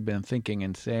must have been thinking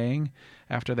and saying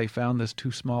after they found this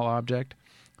too small object.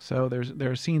 So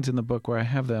there are scenes in the book where I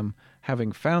have them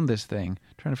having found this thing,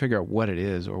 trying to figure out what it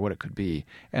is or what it could be.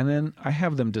 And then I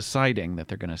have them deciding that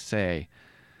they're going to say,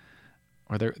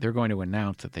 or they're going to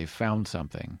announce that they've found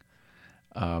something,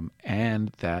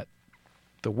 and that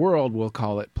the world will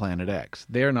call it Planet X.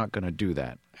 They're not going to do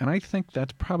that. And I think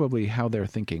that's probably how their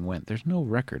thinking went. There's no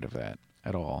record of that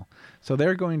at all. So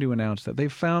they're going to announce that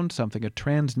they've found something, a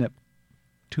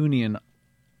trans-Neptunian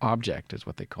object is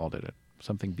what they called it,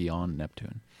 something beyond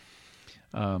Neptune.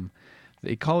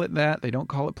 They call it that. They don't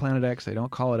call it Planet X. They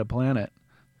don't call it a planet.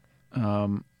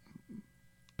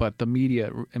 But the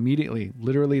media immediately,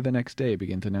 literally the next day,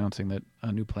 begins announcing that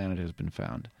a new planet has been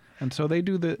found. And so they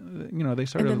do they sort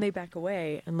of... And then they back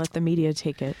away and let the media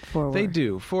take it forward. They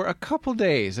do, for a couple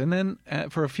days, and then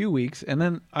for a few weeks, and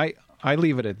then I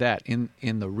leave it at that. In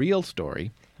the real story,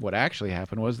 what actually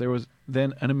happened was there was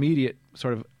then an immediate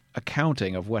sort of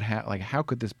accounting of what how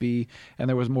could this be, and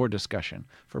there was more discussion.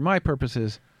 For my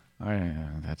purposes,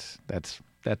 that's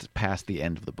past the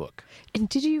end of the book. And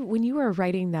did you, when you were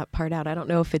writing that part out, I don't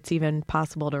know if it's even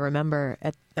possible to remember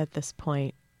at this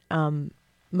point,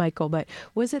 Michael, but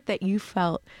was it that you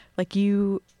felt like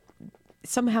you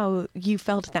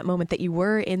felt at that moment that you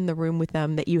were in the room with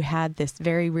them, that you had this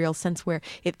very real sense where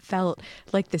it felt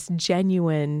like this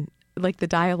genuine, like the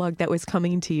dialogue that was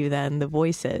coming to you then, the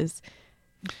voices?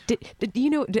 Does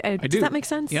that make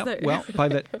sense? Yeah. Well, by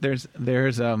that there's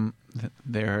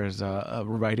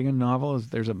writing a novel.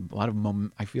 There's a lot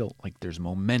of I feel like there's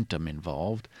momentum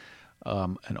involved,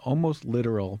 an almost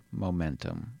literal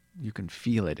momentum. You can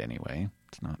feel it anyway.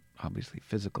 It's not obviously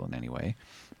physical in any way,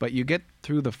 but you get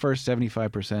through the first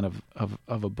 75% of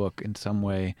a book in some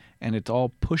way, and it's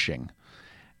all pushing,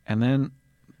 and then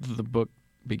the book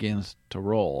begins to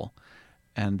roll,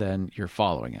 and then you're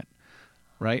following it,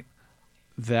 right?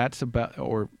 That's about,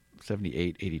 or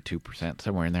 78, 82%,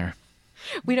 somewhere in there.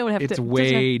 We don't have It's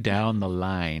way down the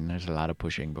line. There's a lot of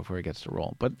pushing before it gets to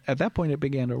roll. But at that point, it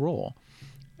began to roll.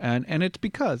 And it's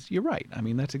because, you're right. I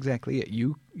mean, that's exactly it.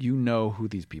 You know who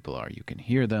these people are. You can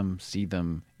hear them, see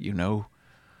them. You know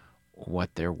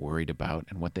what they're worried about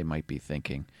and what they might be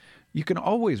thinking. You can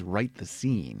always write the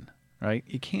scene, right?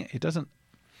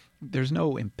 There's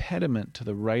no impediment to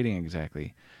the writing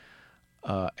exactly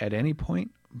at any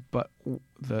point. But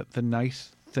the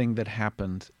nice thing that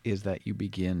happens is that you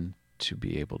begin to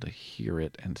be able to hear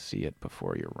it and see it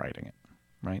before you're writing it,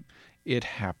 right? It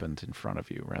happens in front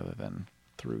of you rather than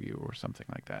through you or something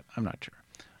like that. I'm not sure.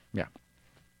 Yeah.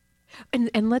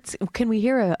 And can we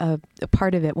hear a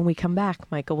part of it when we come back,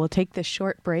 Michael? We'll take this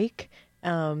short break.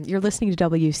 You're listening to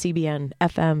WCBN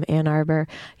FM Ann Arbor.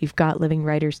 You've got Living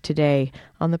Writers Today.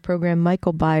 On the program,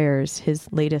 Michael Byers, his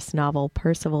latest novel,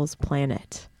 Percival's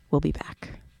Planet. We'll be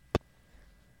back.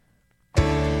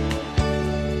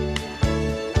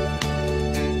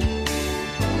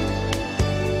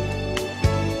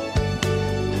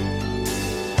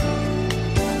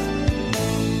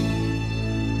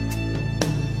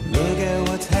 Look at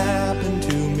what's happened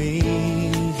to me.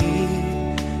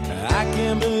 I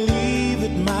can't believe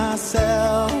it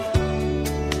myself.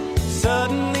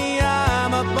 Suddenly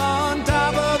I'm up on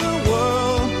top of the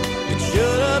world. It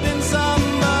should have been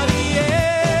somebody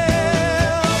else.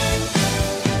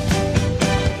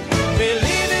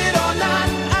 Believe it or not,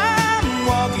 I'm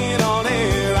walking on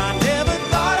air. I never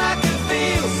thought I could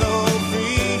feel so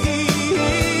free.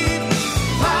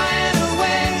 Flying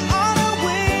away on a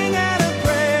wing and a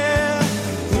prayer.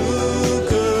 Who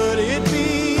could it be?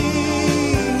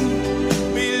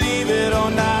 Believe it or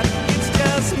not, it's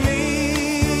just me.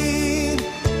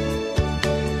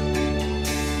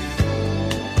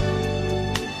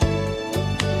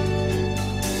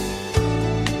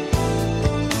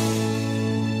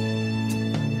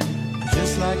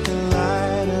 Just like the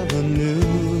light of a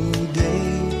new day,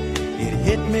 it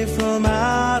hit me from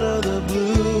out of the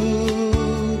blue,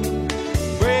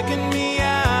 breaking me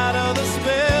out of the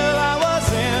spell I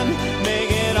was in,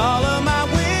 making all of my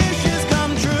wishes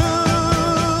come true.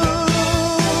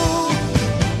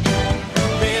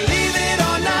 Believe it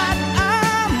or not,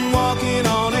 I'm walking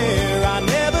on air. I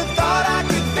never thought I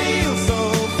could feel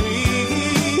so free.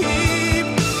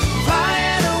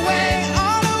 Flying away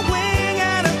on a wing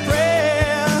and a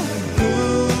prayer. Who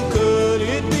could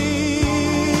it be?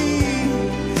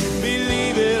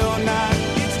 Believe it or not,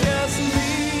 it's just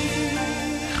me.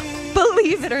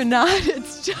 Believe it or not,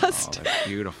 it's just Oh, that's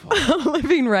beautiful.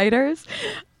 Living Writers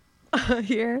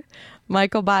here.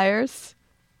 Michael Byers,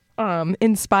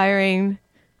 inspiring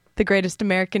the greatest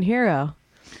American hero.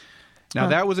 Now,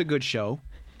 that was a good show.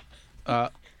 Yeah,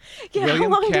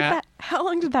 William Catt. how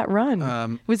long did that run?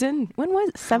 When was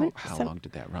it? How long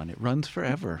did that run? It runs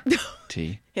forever,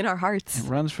 T. In our hearts. It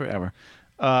runs forever.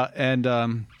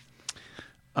 And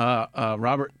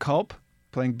Robert Culp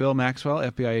playing Bill Maxwell,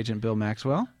 FBI agent Bill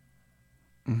Maxwell.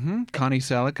 Connie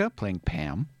Salica playing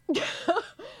Pam.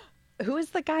 Who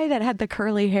is the guy that had the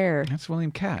curly hair? That's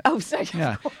William Catt. Oh, sorry.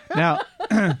 Yeah. Now,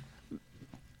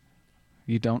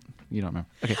 you don't remember.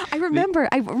 Okay. I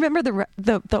remember the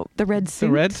red suit.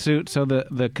 The red suit. So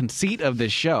the conceit of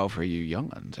this show, for you young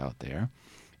ones out there,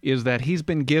 is that he's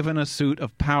been given a suit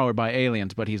of power by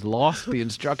aliens, but he's lost the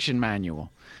instruction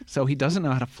manual. So he doesn't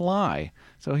know how to fly.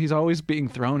 So he's always being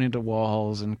thrown into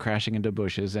walls and crashing into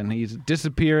bushes, and he's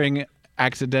disappearing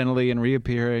accidentally and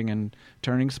reappearing and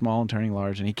turning small and turning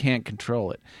large, and he can't control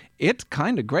it. It's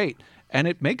kind of great, and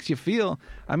it makes you feel,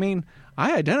 I mean,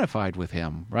 I identified with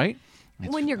him, right?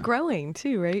 When you're growing,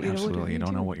 too, right? Absolutely. You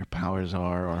don't know what your powers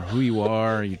are or who you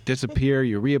are. You disappear.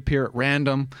 You reappear at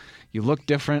random. You look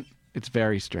different. It's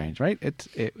very strange, right? It's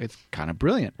kind of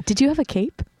brilliant. Did you have a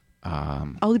cape?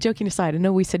 All joking aside, I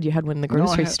know we said you had one in the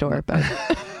grocery store, but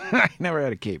I never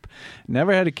had a cape.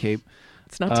 Never had a cape.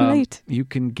 It's not too late. You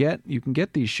can get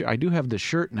these. I do have the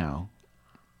shirt now,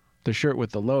 the shirt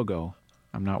with the logo.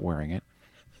 I'm not wearing it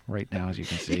right now, as you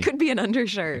can see. It could be an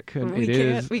undershirt.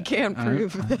 We can't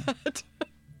prove that.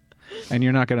 And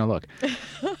you're not going to look.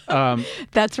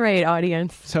 That's right,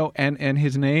 audience. So and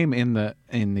his name in the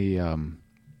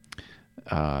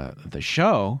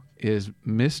show is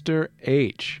Mr.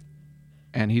 H,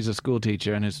 and he's a school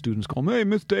teacher, and his students call him, "Hey,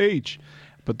 Mr. H."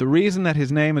 But the reason that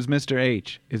his name is Mr.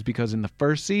 H is because in the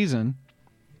first season,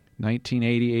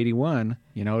 1980-81,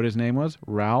 you know what his name was?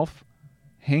 Ralph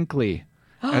Hinckley,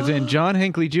 as in John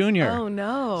Hinckley Jr. Oh,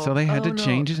 no. So they had to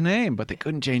change his name, but they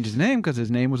couldn't change his name because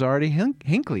his name was already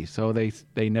Hinckley. So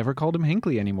they never called him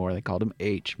Hinckley anymore. They called him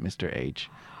H, Mr. H.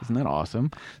 Isn't that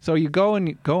awesome? So you go on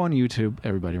YouTube,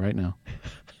 everybody, right now.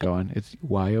 Go on. It's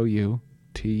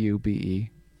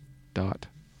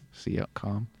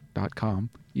youtube.com,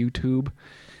 YouTube,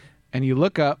 and you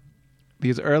look up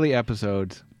these early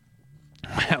episodes,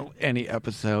 well, any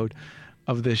episode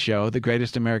of this show, The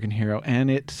Greatest American Hero,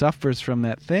 and it suffers from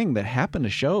that thing that happened to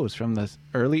shows from the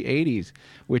early 80s,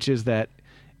 which is that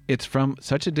it's from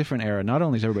such a different era. Not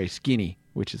only is everybody skinny,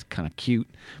 which is kind of cute,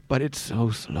 but it's so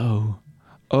slow.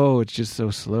 Oh, it's just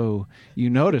so slow. You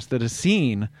notice that a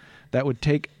scene that would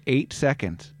take 8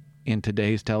 seconds in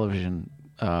today's television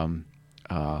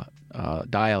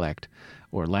dialect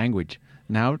or language,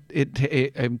 now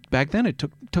back then it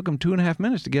took them 2.5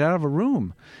 minutes to get out of a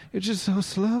room. It's just so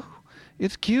slow.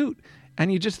 It's cute,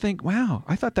 and you just think, wow,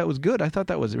 I thought that was good. I thought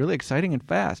that was really exciting and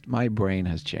fast. My brain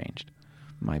has changed.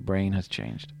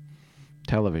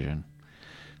 Television,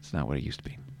 it's not what it used to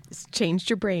be. It's changed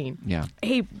your brain. Yeah.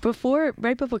 Hey, right before,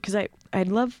 because I'd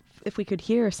love if we could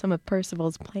hear some of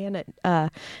Percival's Planet,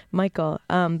 Michael.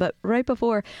 But right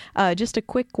before, just a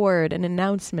quick word, an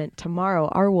announcement.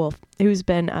 Tomorrow, Arwolf, who's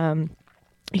been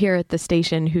here at the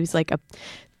station, who's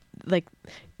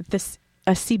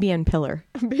a CBN pillar,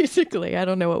 basically. I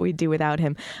don't know what we'd do without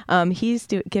him. He's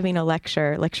giving a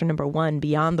lecture number 1,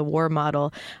 Beyond the War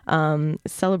Model,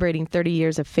 celebrating 30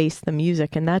 years of Face the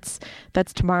Music, and that's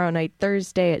tomorrow night,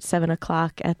 Thursday at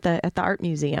 7:00 at the Art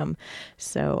Museum.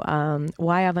 So,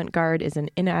 why avant-garde is an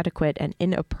inadequate and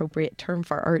inappropriate term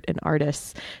for art and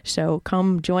artists. So,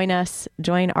 come join us,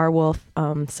 join Arwolf,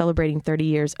 celebrating 30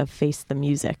 years of Face the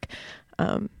Music.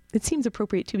 It seems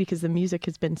appropriate too because the music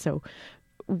has been so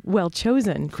well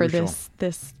chosen Crucial. for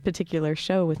this particular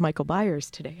show with Michael Byers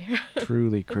today.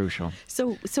 Truly crucial.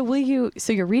 So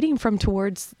you're reading from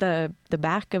towards the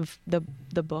back of the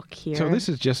book here. So this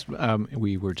is just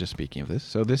we were just speaking of this.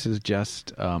 So this is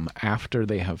just after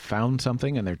they have found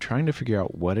something and they're trying to figure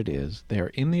out what it is.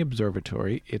 They're in the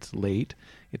observatory. It's late.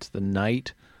 It's the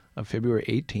night of February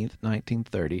 18th,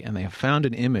 1930, and they have found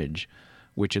an image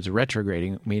which is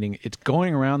retrograding, meaning it's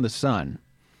going around the sun.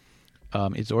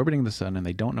 It's orbiting the sun, and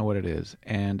they don't know what it is.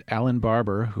 And Alan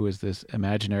Barber, who is this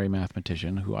imaginary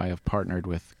mathematician who I have partnered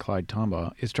with Clyde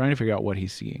Tombaugh, is trying to figure out what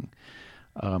he's seeing.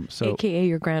 AKA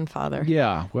your grandfather.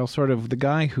 Yeah, well, sort of the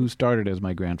guy who started as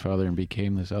my grandfather and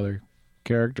became this other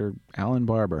character, Alan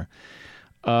Barber.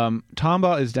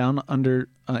 Tombaugh is down under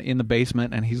in the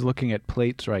basement, and he's looking at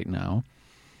plates right now.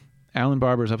 Alan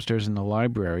Barber is upstairs in the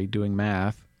library doing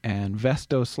math, and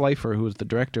Vesto Slifer, who is the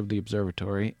director of the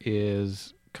observatory,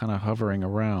 is kind of hovering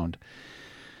around.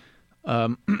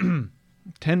 10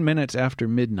 minutes after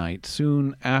midnight,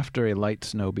 soon after a light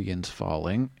snow begins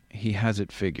falling, he has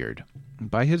it figured.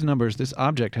 By his numbers, this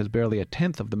object has barely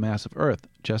 1/10 of the mass of Earth,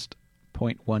 just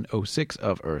 0.106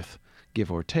 of Earth.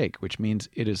 give or take, which means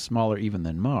it is smaller even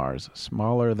than Mars,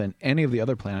 smaller than any of the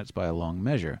other planets by a long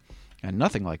measure, and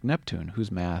nothing like Neptune,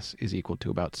 whose mass is equal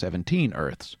to about 17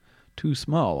 Earths. Too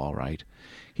small, all right.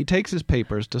 He takes his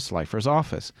papers to Slifer's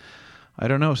office. "I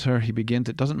don't know, sir," he begins.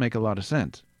 "It doesn't make a lot of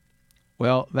sense."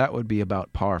 Well, that would be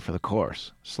about par for the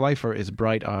course. Slifer is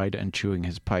bright-eyed and chewing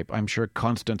his pipe. I'm sure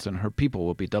Constance and her people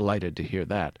will be delighted to hear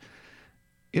that.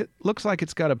 "It looks like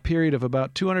it's got a period of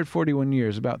about 241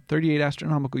 years, about 38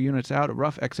 astronomical units out, a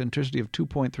rough eccentricity of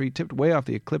 2.3, tipped way off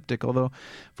the ecliptic, although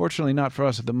fortunately not for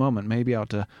us at the moment, maybe out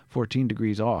to 14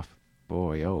 degrees off.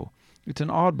 Boy, oh. It's an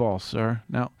oddball, sir.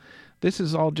 Now, this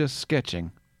is all just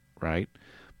sketching, right?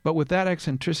 But with that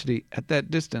eccentricity at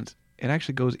that distance, it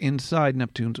actually goes inside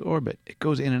Neptune's orbit. It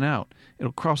goes in and out.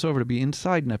 It'll cross over to be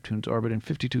inside Neptune's orbit in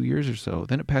 52 years or so.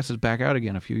 Then it passes back out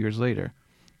again a few years later."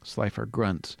 Slifer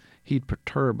grunts. He'd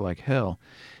perturb like hell.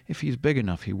 If he's big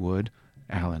enough, he would.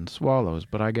 Alan swallows,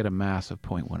 but I get a mass of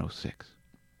 0.106.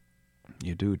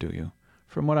 "You do you?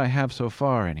 From what I have so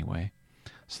far, anyway."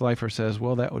 Slifer says,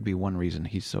 "Well, that would be one reason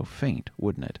he's so faint,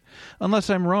 wouldn't it? Unless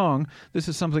I'm wrong, this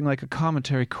is something like a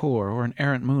cometary core or an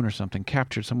errant moon or something,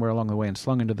 captured somewhere along the way and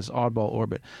slung into this oddball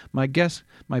orbit. My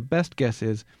best guess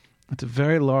is it's a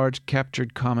very large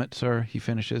captured comet, sir," he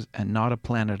finishes, "and not a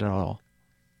planet at all."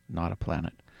 Not a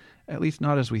planet. At least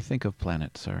not as we think of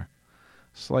planets, sir.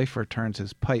 Slifer turns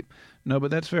his pipe. "No,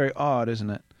 but that's very odd, isn't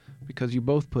it? Because you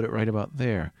both put it right about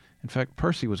there. In fact,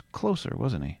 Percy was closer,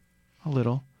 wasn't he? A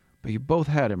little. But you both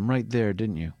had him right there,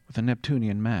 didn't you? With a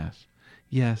Neptunian mass."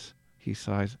 "Yes," he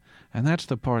sighs, "and that's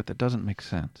the part that doesn't make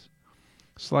sense."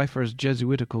 Slifer's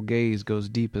Jesuitical gaze goes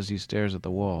deep as he stares at the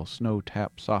wall. Snow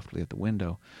taps softly at the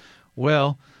window.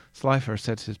 "Well," Slifer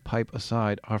sets his pipe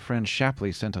aside, "our friend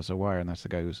Shapley sent us a wire," and that's the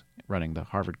guy who's running the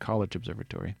Harvard College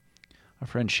Observatory. "Our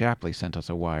friend Shapley sent us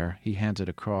a wire." He hands it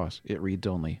across. It reads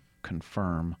only,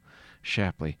 "Confirm.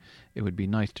 Shapley. It would be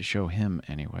nice to show him,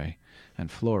 anyway. And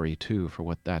Florrie, too, for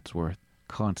what that's worth.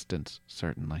 Constance,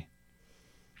 certainly."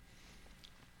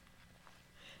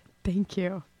 Thank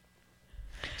you.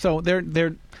 So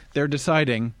they're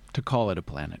deciding to call it a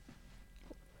planet,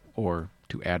 or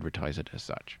to advertise it as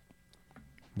such.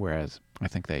 Whereas I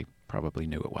think they probably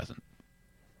knew it wasn't.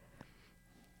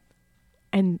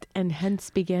 And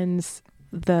hence begins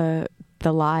the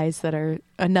lies that are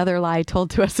another lie told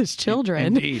to us as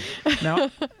children. Indeed.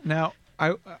 Now,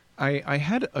 I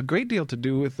had a great deal to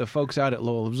do with the folks out at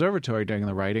Lowell Observatory during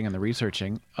the writing and the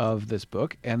researching of this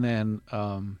book, and then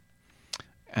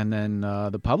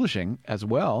the publishing as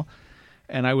well.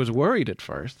 And I was worried at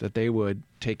first that they would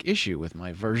take issue with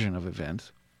my version of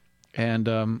events, and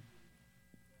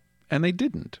they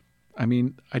didn't. I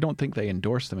mean, I don't think they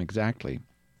endorsed them exactly.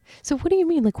 So what do you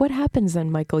mean? Like, what happens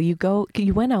then, Michael? You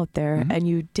went out there and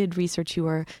you did research. You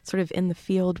were sort of in the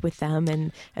field with them,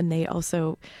 and they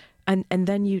also, and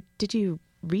then did you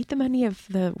read them any of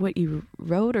what you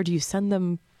wrote, or do you send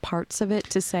them parts of it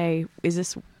to say, is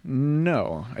this?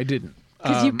 No, I didn't.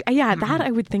 Because that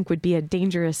I would think would be a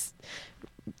dangerous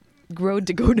road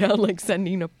to go down, like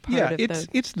sending a part of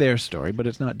it's their story, but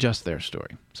it's not just their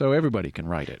story. So everybody can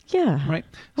write it. Yeah. Right.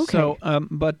 Okay. So,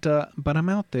 but I'm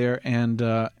out there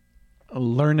and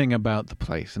learning about the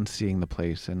place and seeing the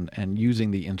place and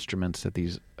using the instruments that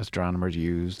these astronomers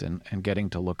used and getting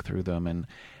to look through them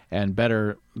and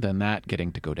better than that,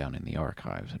 getting to go down in the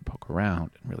archives and poke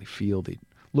around and really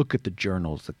look at the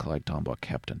journals that Clyde Tombaugh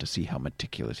kept and to see how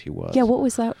meticulous he was. Yeah. What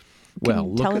was that? Can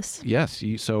you tell us? Yes.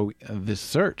 So this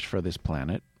search for this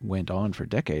planet went on for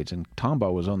decades, and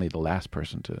Tombaugh was only the last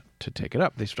person to take it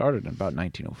up. They started in about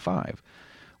 1905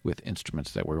 with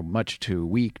instruments that were much too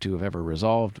weak to have ever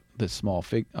resolved this small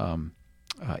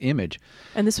image.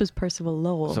 And this was Percival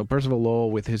Lowell. So Percival Lowell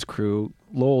with his crew.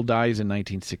 Lowell dies in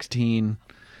 1916.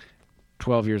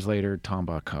 12 years later,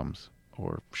 Tombaugh comes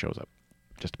or shows up,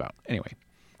 just about. Anyway,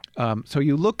 so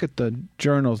you look at the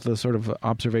journals, the sort of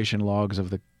observation logs of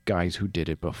the guys who did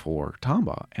it before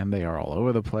Tombaugh, and they are all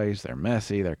over the place. They're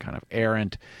messy. They're kind of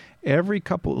errant.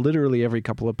 Literally every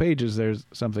couple of pages, there's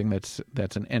something that's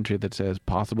an entry that says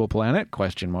possible planet ?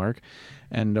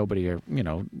 And nobody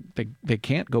they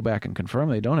can't go back and confirm.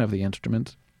 They don't have the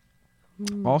instruments.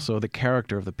 Also, the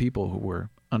character of the people who were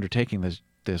undertaking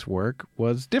this work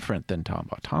was different than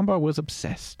Tombaugh. Tombaugh was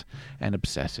obsessed and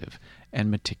obsessive and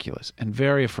meticulous and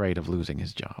very afraid of losing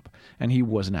his job. And he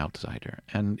was an outsider.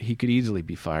 And he could easily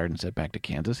be fired and sent back to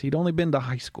Kansas. He'd only been to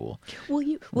high school. Well,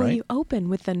 you open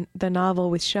with the novel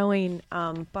with showing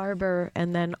Barber,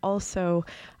 and then also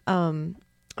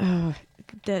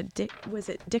was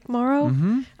it Dick Morrow?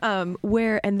 Mm-hmm.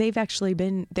 And they've actually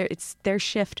been there. It's their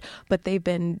shift, but they've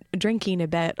been drinking a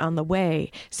bit on the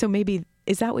way. So maybe,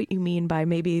 is that what you mean by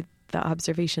maybe the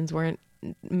observations weren't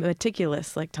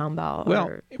meticulous like Tombaugh.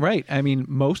 Well, right. I mean,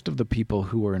 most of the people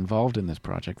who were involved in this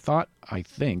project thought, I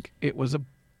think, it was a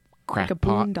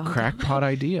crackpot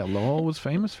idea. Lowell was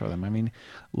famous for them. I mean,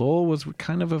 Lowell was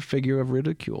kind of a figure of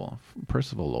ridicule,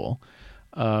 Percival Lowell,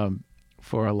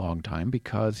 for a long time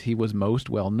because he was most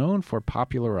well known for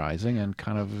popularizing and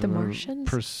kind of the Martians?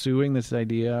 Pursuing this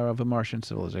idea of a Martian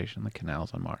civilization, the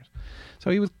canals on Mars.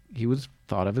 So he was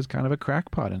thought of as kind of a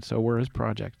crackpot, and so were his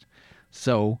projects.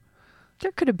 So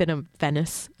there could have been a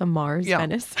Venice, a Mars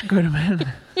Venice. Could have been.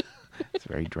 It's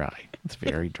very dry. It's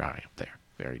very dry up there.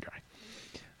 Very dry.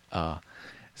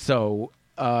 So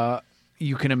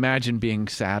you can imagine being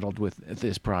saddled with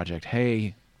this project.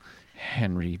 Hey,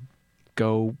 Henry,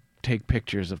 go take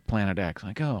pictures of Planet X.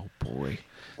 Like, oh boy,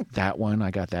 that one,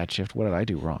 I got that shift. What did I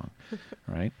do wrong?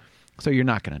 Right? So you're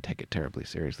not going to take it terribly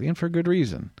seriously, and for good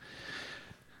reason.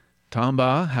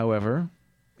 Tombaugh, however,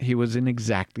 he was in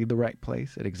exactly the right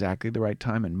place at exactly the right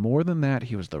time, and more than that,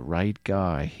 he was the right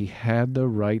guy. He had the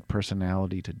right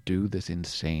personality to do this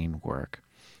insane work.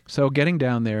 So getting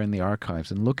down there in the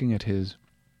archives and looking at his,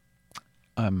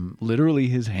 literally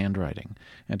his handwriting,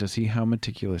 and to see how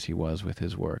meticulous he was with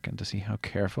his work, and to see how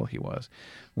careful he was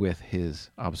with his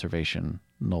observational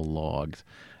logs,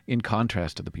 in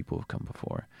contrast to the people who've come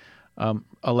before,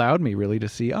 allowed me really to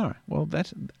see, well,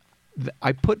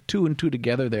 I put two and two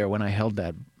together there when I held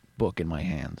that book in my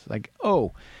hands. Like,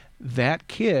 oh, that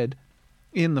kid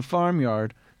in the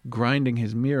farmyard grinding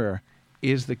his mirror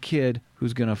is the kid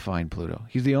who's going to find Pluto.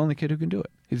 He's the only kid who can do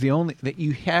it. He's the only that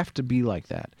you have to be like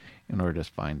that in order to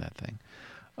find that thing.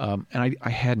 And I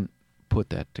hadn't put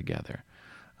that together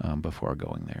before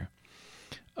going there.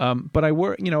 But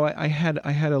I had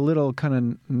a little kind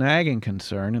of nagging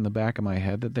concern in the back of my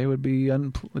head that they would be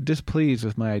displeased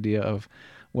with my idea of,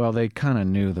 well, they kind of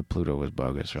knew that Pluto was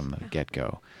bogus from the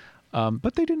get-go.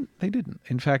 But they didn't.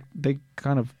 In fact, they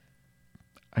kind of,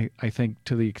 I think,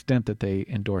 to the extent that they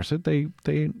endorse it, they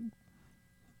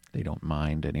don't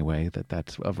mind anyway that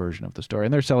that's a version of the story,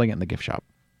 and they're selling it in the gift shop.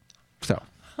 So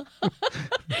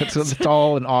that's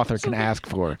all an author can ask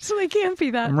for. So they can't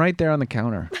be that. I'm right there on the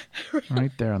counter.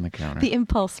 Right there on the counter. The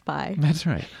impulse buy. That's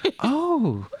right.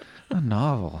 Oh, a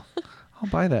novel. I'll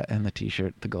buy that, and the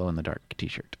T-shirt, the glow-in-the-dark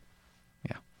T-shirt.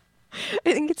 Yeah.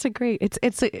 I think it's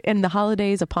and the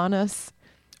holidays upon us.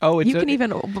 Oh, you can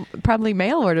even probably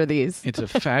mail order these. It's a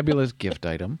fabulous gift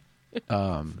item.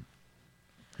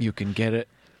 You can get it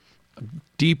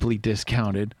deeply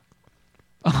discounted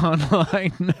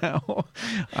online now.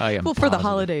 I am for the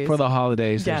holidays. For the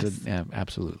holidays, yes,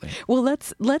 absolutely. Well,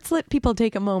 let's let people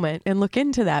take a moment and look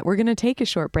into that. We're going to take a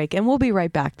short break, and we'll be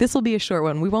right back. This will be a short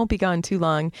one. We won't be gone too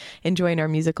long enjoying our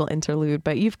musical interlude.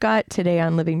 But you've got today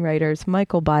on Living Writers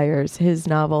Michael Byers, his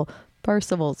novel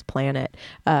Percival's Planet.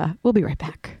 We'll be right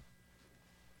back.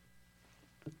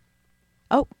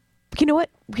 Oh, you know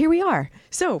what? Here we are.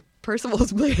 So,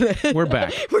 Percival's Planet. We're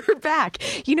back. We're back.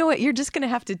 You know what? You're just going to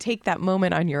have to take that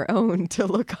moment on your own to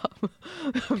look up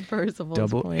Percival's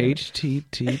Double Planet.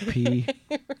 HTTP :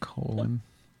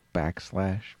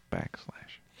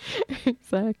 /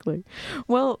 Exactly.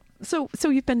 Well, so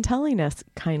you've been telling us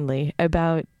kindly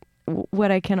about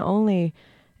what I can only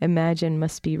imagine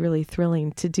must be really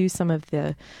thrilling to do some of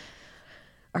the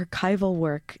archival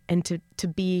work and to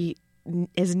be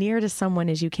as near to someone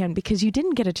as you can, because you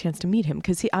didn't get a chance to meet him,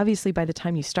 because he obviously, by the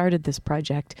time you started this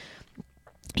project,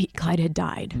 Clyde had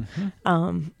died.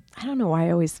 Mm-hmm. I don't know why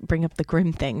I always bring up the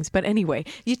grim things, but anyway,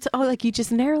 you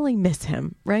just narrowly miss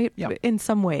him, right? Yep. In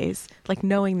some ways, like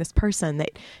knowing this person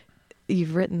that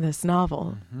you've written this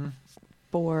novel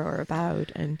for or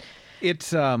about, and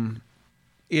it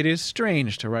is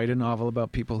strange to write a novel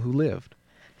about people who lived,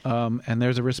 and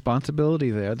there's a responsibility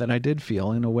there that I did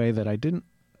feel in a way that I didn't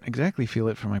exactly feel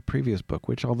it for my previous book,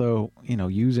 which, although,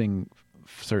 using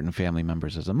certain family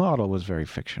members as a model, was very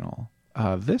fictional.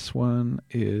 This one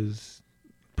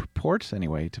purports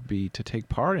anyway to take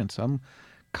part in some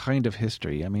kind of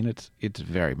history. I mean, it's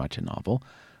very much a novel.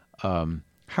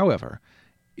 However,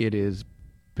 it is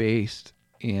based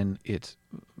in its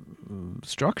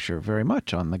structure very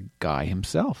much on the guy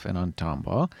himself and on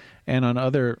Tombaugh and on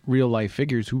other real life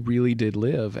figures who really did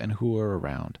live and who were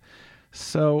around.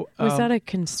 So was that a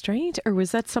constraint, or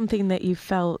was that something that you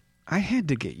felt I had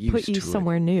to get used to? Put you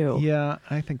somewhere new. Yeah,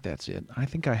 I think that's it. I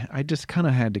think I just kind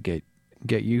of had to get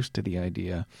used to the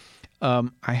idea.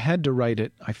 I had to write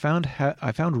it. I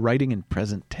found writing in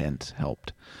present tense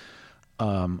helped.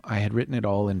 I had written it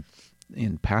all in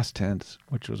past tense,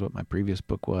 which was what my previous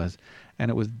book was,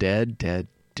 and it was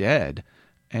dead.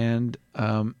 And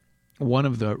one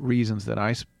of the reasons that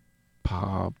I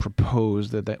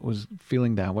proposed that was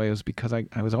feeling that way was because I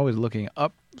was always looking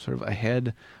up, sort of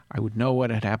ahead. I would know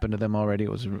what had happened to them already. It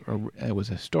was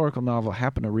a historical novel,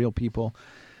 happened to real people,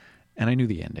 and I knew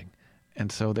the ending,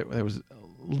 and so there was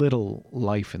little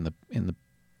life in the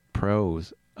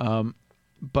prose.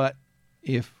 But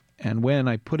if and when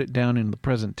I put it down in the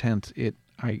present tense,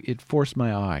 it forced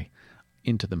my eye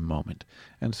into the moment,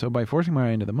 and so by forcing my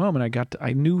eye into the moment,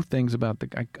 I knew things about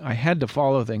I had to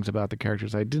follow things about the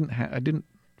characters I didn't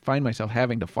find myself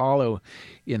having to follow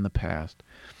in the past.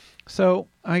 So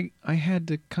I had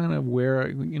to kind of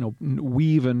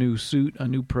weave a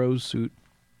new prose suit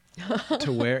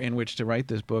to wear in which to write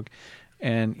this book,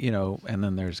 and and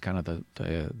then there's kind of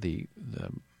the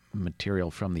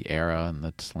material from the era and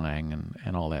the slang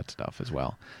and all that stuff as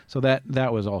well. So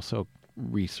that was also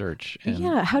research.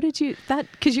 Yeah, how did you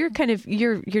because you're kind of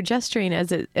you're gesturing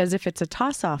as if it's a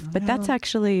toss off, but that's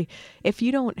actually, if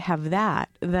you don't have that,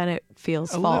 then it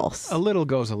feels false. A little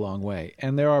goes a long way,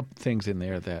 and there are things in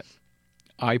there that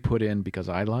I put in because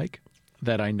I like,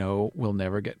 that I know will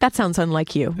never get. That sounds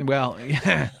unlike you. Well,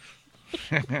 yeah.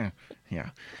 Yeah.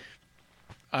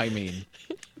 I mean,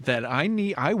 that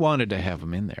I wanted to have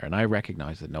them in there, and I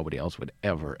recognize that nobody else would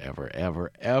ever, ever,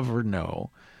 ever, ever know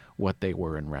what they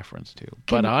were in reference to.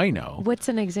 But I know. What's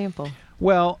an example?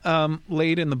 Well,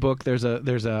 late in the book, there's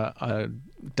a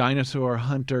dinosaur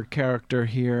hunter character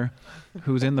here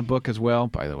who's in the book as well.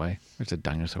 By the way, there's a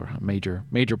dinosaur major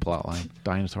plot line,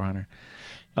 dinosaur hunter,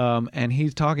 and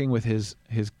he's talking with his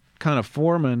kind of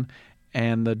foreman,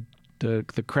 and the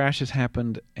crash has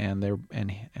happened, and this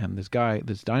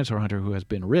dinosaur hunter who has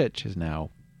been rich is now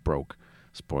broke.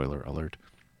 Spoiler alert.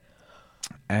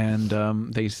 And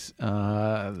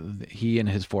he and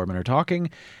his foreman are talking,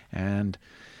 and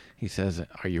he says,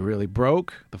 "Are you really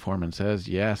broke?" The foreman says,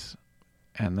 "Yes."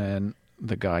 And then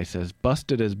the guy says,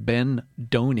 "Busted as Ben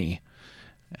Doney,"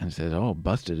 and says, "Oh,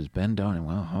 busted as Ben Doney.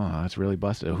 Well, that's really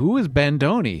busted. Who is Ben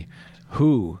Doney?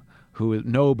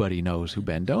 Nobody knows who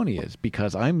Ben Doney is,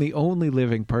 because I'm the only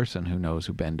living person who knows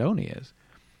who Ben Doney is.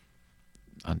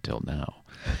 Until now.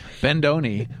 Ben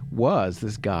Doney was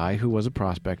this guy who was a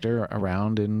prospector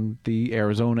around in the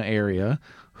Arizona area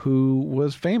who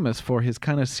was famous for his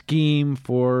kind of scheme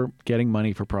for getting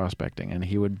money for prospecting. And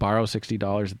he would borrow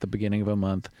 $60 at the beginning of a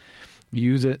month,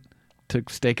 use it to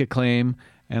stake a claim,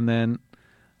 and then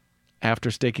after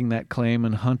staking that claim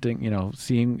and hunting,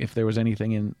 seeing if there was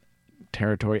anything in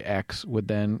territory X, would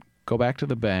then go back to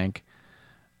the bank,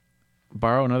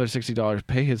 borrow another $60,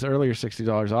 pay his earlier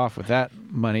 $60 off with that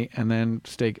money, and then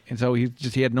stake. And so he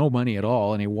had no money at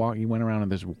all, and he went around in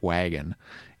this wagon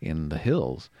in the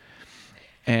hills.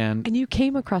 And you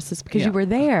came across this because you were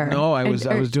there. No, I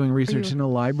was doing research in a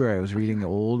library. I was reading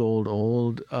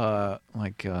old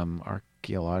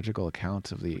archaeological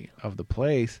accounts of the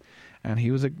place. And he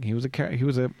had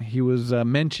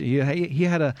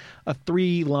a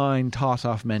 3-line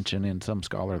toss-off mention in some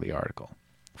scholarly article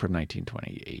from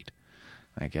 1928.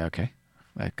 Like, okay,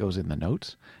 that goes in the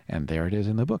notes, and there it is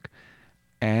in the book.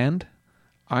 And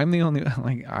I'm the only,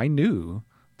 I knew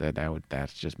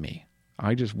that's just me.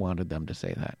 I just wanted them to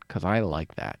say that because I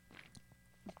like that.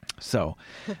 So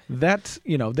that's,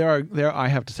 I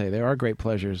have to say, there are great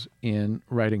pleasures in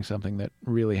writing something that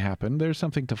really happened. There's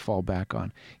something to fall back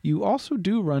on. You also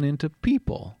do run into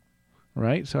people,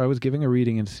 right? So I was giving a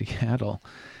reading in Seattle,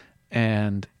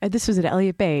 and this was at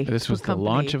Elliott Bay. This was the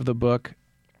launch of the book,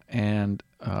 and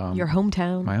your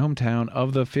hometown. My hometown.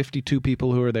 Of the 52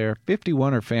 people who are there,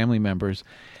 51 are family members,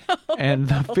 and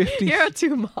the 50. You're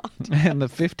too much. And the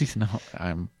 50s. No,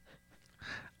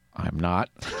 I'm not.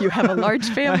 You have a large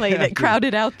family that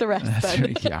crowded out the rest. That's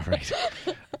right. Yeah, right.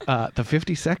 The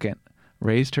 52nd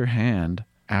raised her hand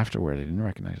afterward. I didn't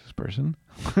recognize this person,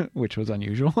 which was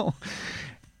unusual,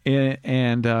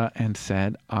 and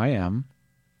said, "I am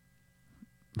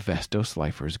Vesto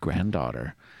Slifer's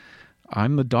granddaughter.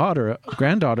 I'm the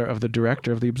granddaughter of the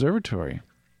director of the observatory."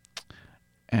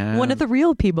 And one of the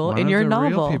real people in your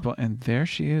novel. Real people, and there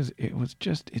she is.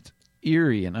 It's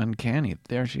eerie and uncanny.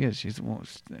 There she is. She's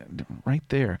right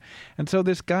there. And so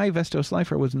this guy, Vesto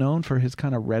Slifer, was known for his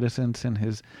kind of reticence and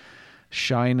his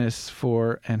shyness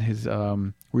and his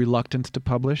reluctance to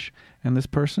publish. And this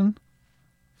person,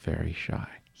 very shy.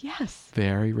 Yes.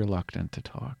 Very reluctant to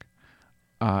talk.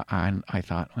 And I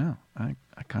thought, well, I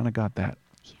kind of got that.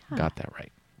 Yeah. Got that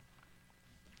right.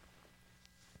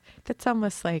 That's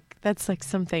almost like, that's like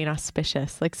something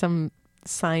auspicious, like some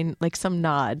sign, like some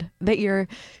nod that you're,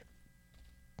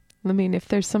 if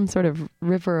there's some sort of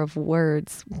river of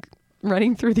words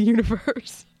running through the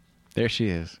universe. There she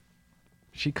is.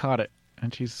 She caught it,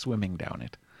 and she's swimming down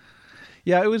it.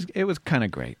 Yeah, it was kind of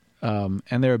great.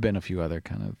 And there have been a few other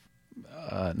kind of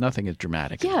nothing as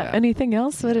dramatic. as that. Anything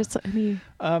else? Yeah. What is any?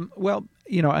 Well,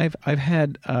 I've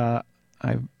had I've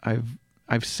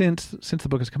since the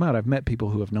book has come out, I've met people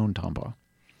who have known Tombaugh,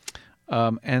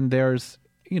 and there's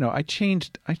I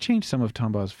changed some of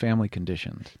Tombaugh's family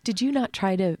conditions. Did you not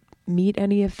try to meet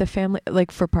any of the family,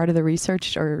 like for part of the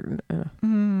research, or?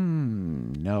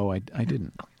 No, I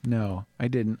didn't. No, I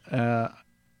didn't.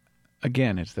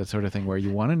 Again, it's that sort of thing where you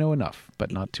want to know enough,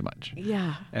 but not too much.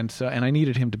 Yeah. And I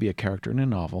needed him to be a character in a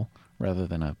novel rather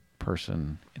than a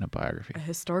person in a biography. A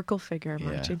historical figure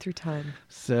marching through time.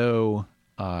 So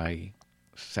I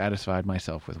satisfied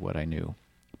myself with what I knew.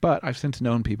 But I've since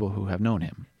known people who have known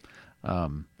him.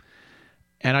 And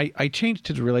I changed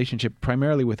his relationship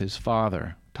primarily with his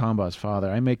father, Tombaugh's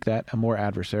father. I make that a more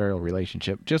adversarial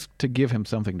relationship just to give him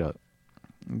something to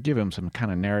give him some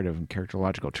kind of narrative and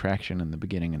characterological traction in the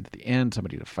beginning and at the end,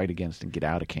 somebody to fight against and get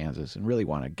out of Kansas and really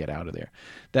want to get out of there.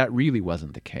 That really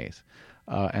wasn't the case.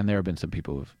 And there have been some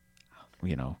people who've,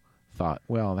 thought,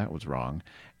 well, that was wrong.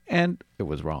 And it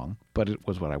was wrong, but it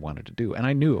was what I wanted to do. And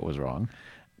I knew it was wrong.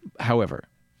 However,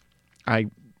 I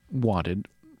wanted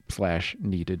 /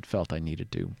 felt I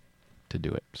needed to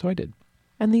do it. So I did.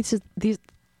 And this is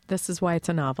why it's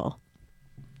a novel.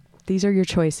 These are your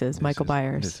choices, Michael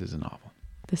Byers. This is a novel.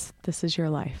 This is your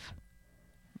life.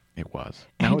 It was.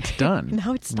 Now it's done.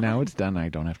 Now it's done. Now it's done. I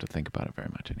don't have to think about it very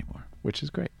much anymore, which is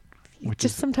great.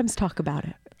 Just sometimes talk about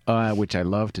it. Which I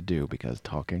love to do because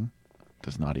talking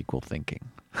does not equal thinking.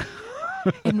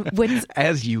 And what's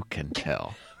as you can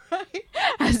tell.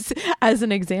 as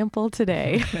an example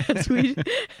today, as we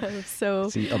have so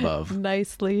See above.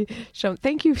 nicely shown.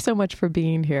 Thank you so much for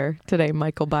being here today,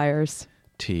 Michael Byers.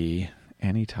 T,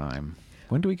 anytime.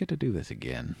 When do we get to do this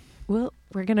again? Well,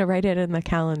 we're going to write it in the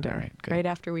calendar All right, good. right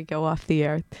after we go off the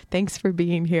air. Thanks for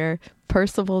being here.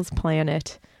 Percival's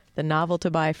Planet, the novel to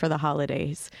buy for the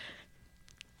holidays.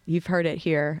 You've heard it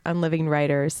here on Living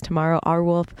Writers. Tomorrow,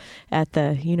 Arwolf at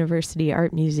the University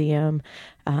Art Museum,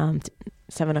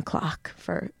 7 o'clock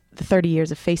for the 30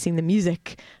 years of Facing the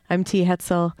Music. I'm T.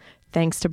 Hetzel. Thanks to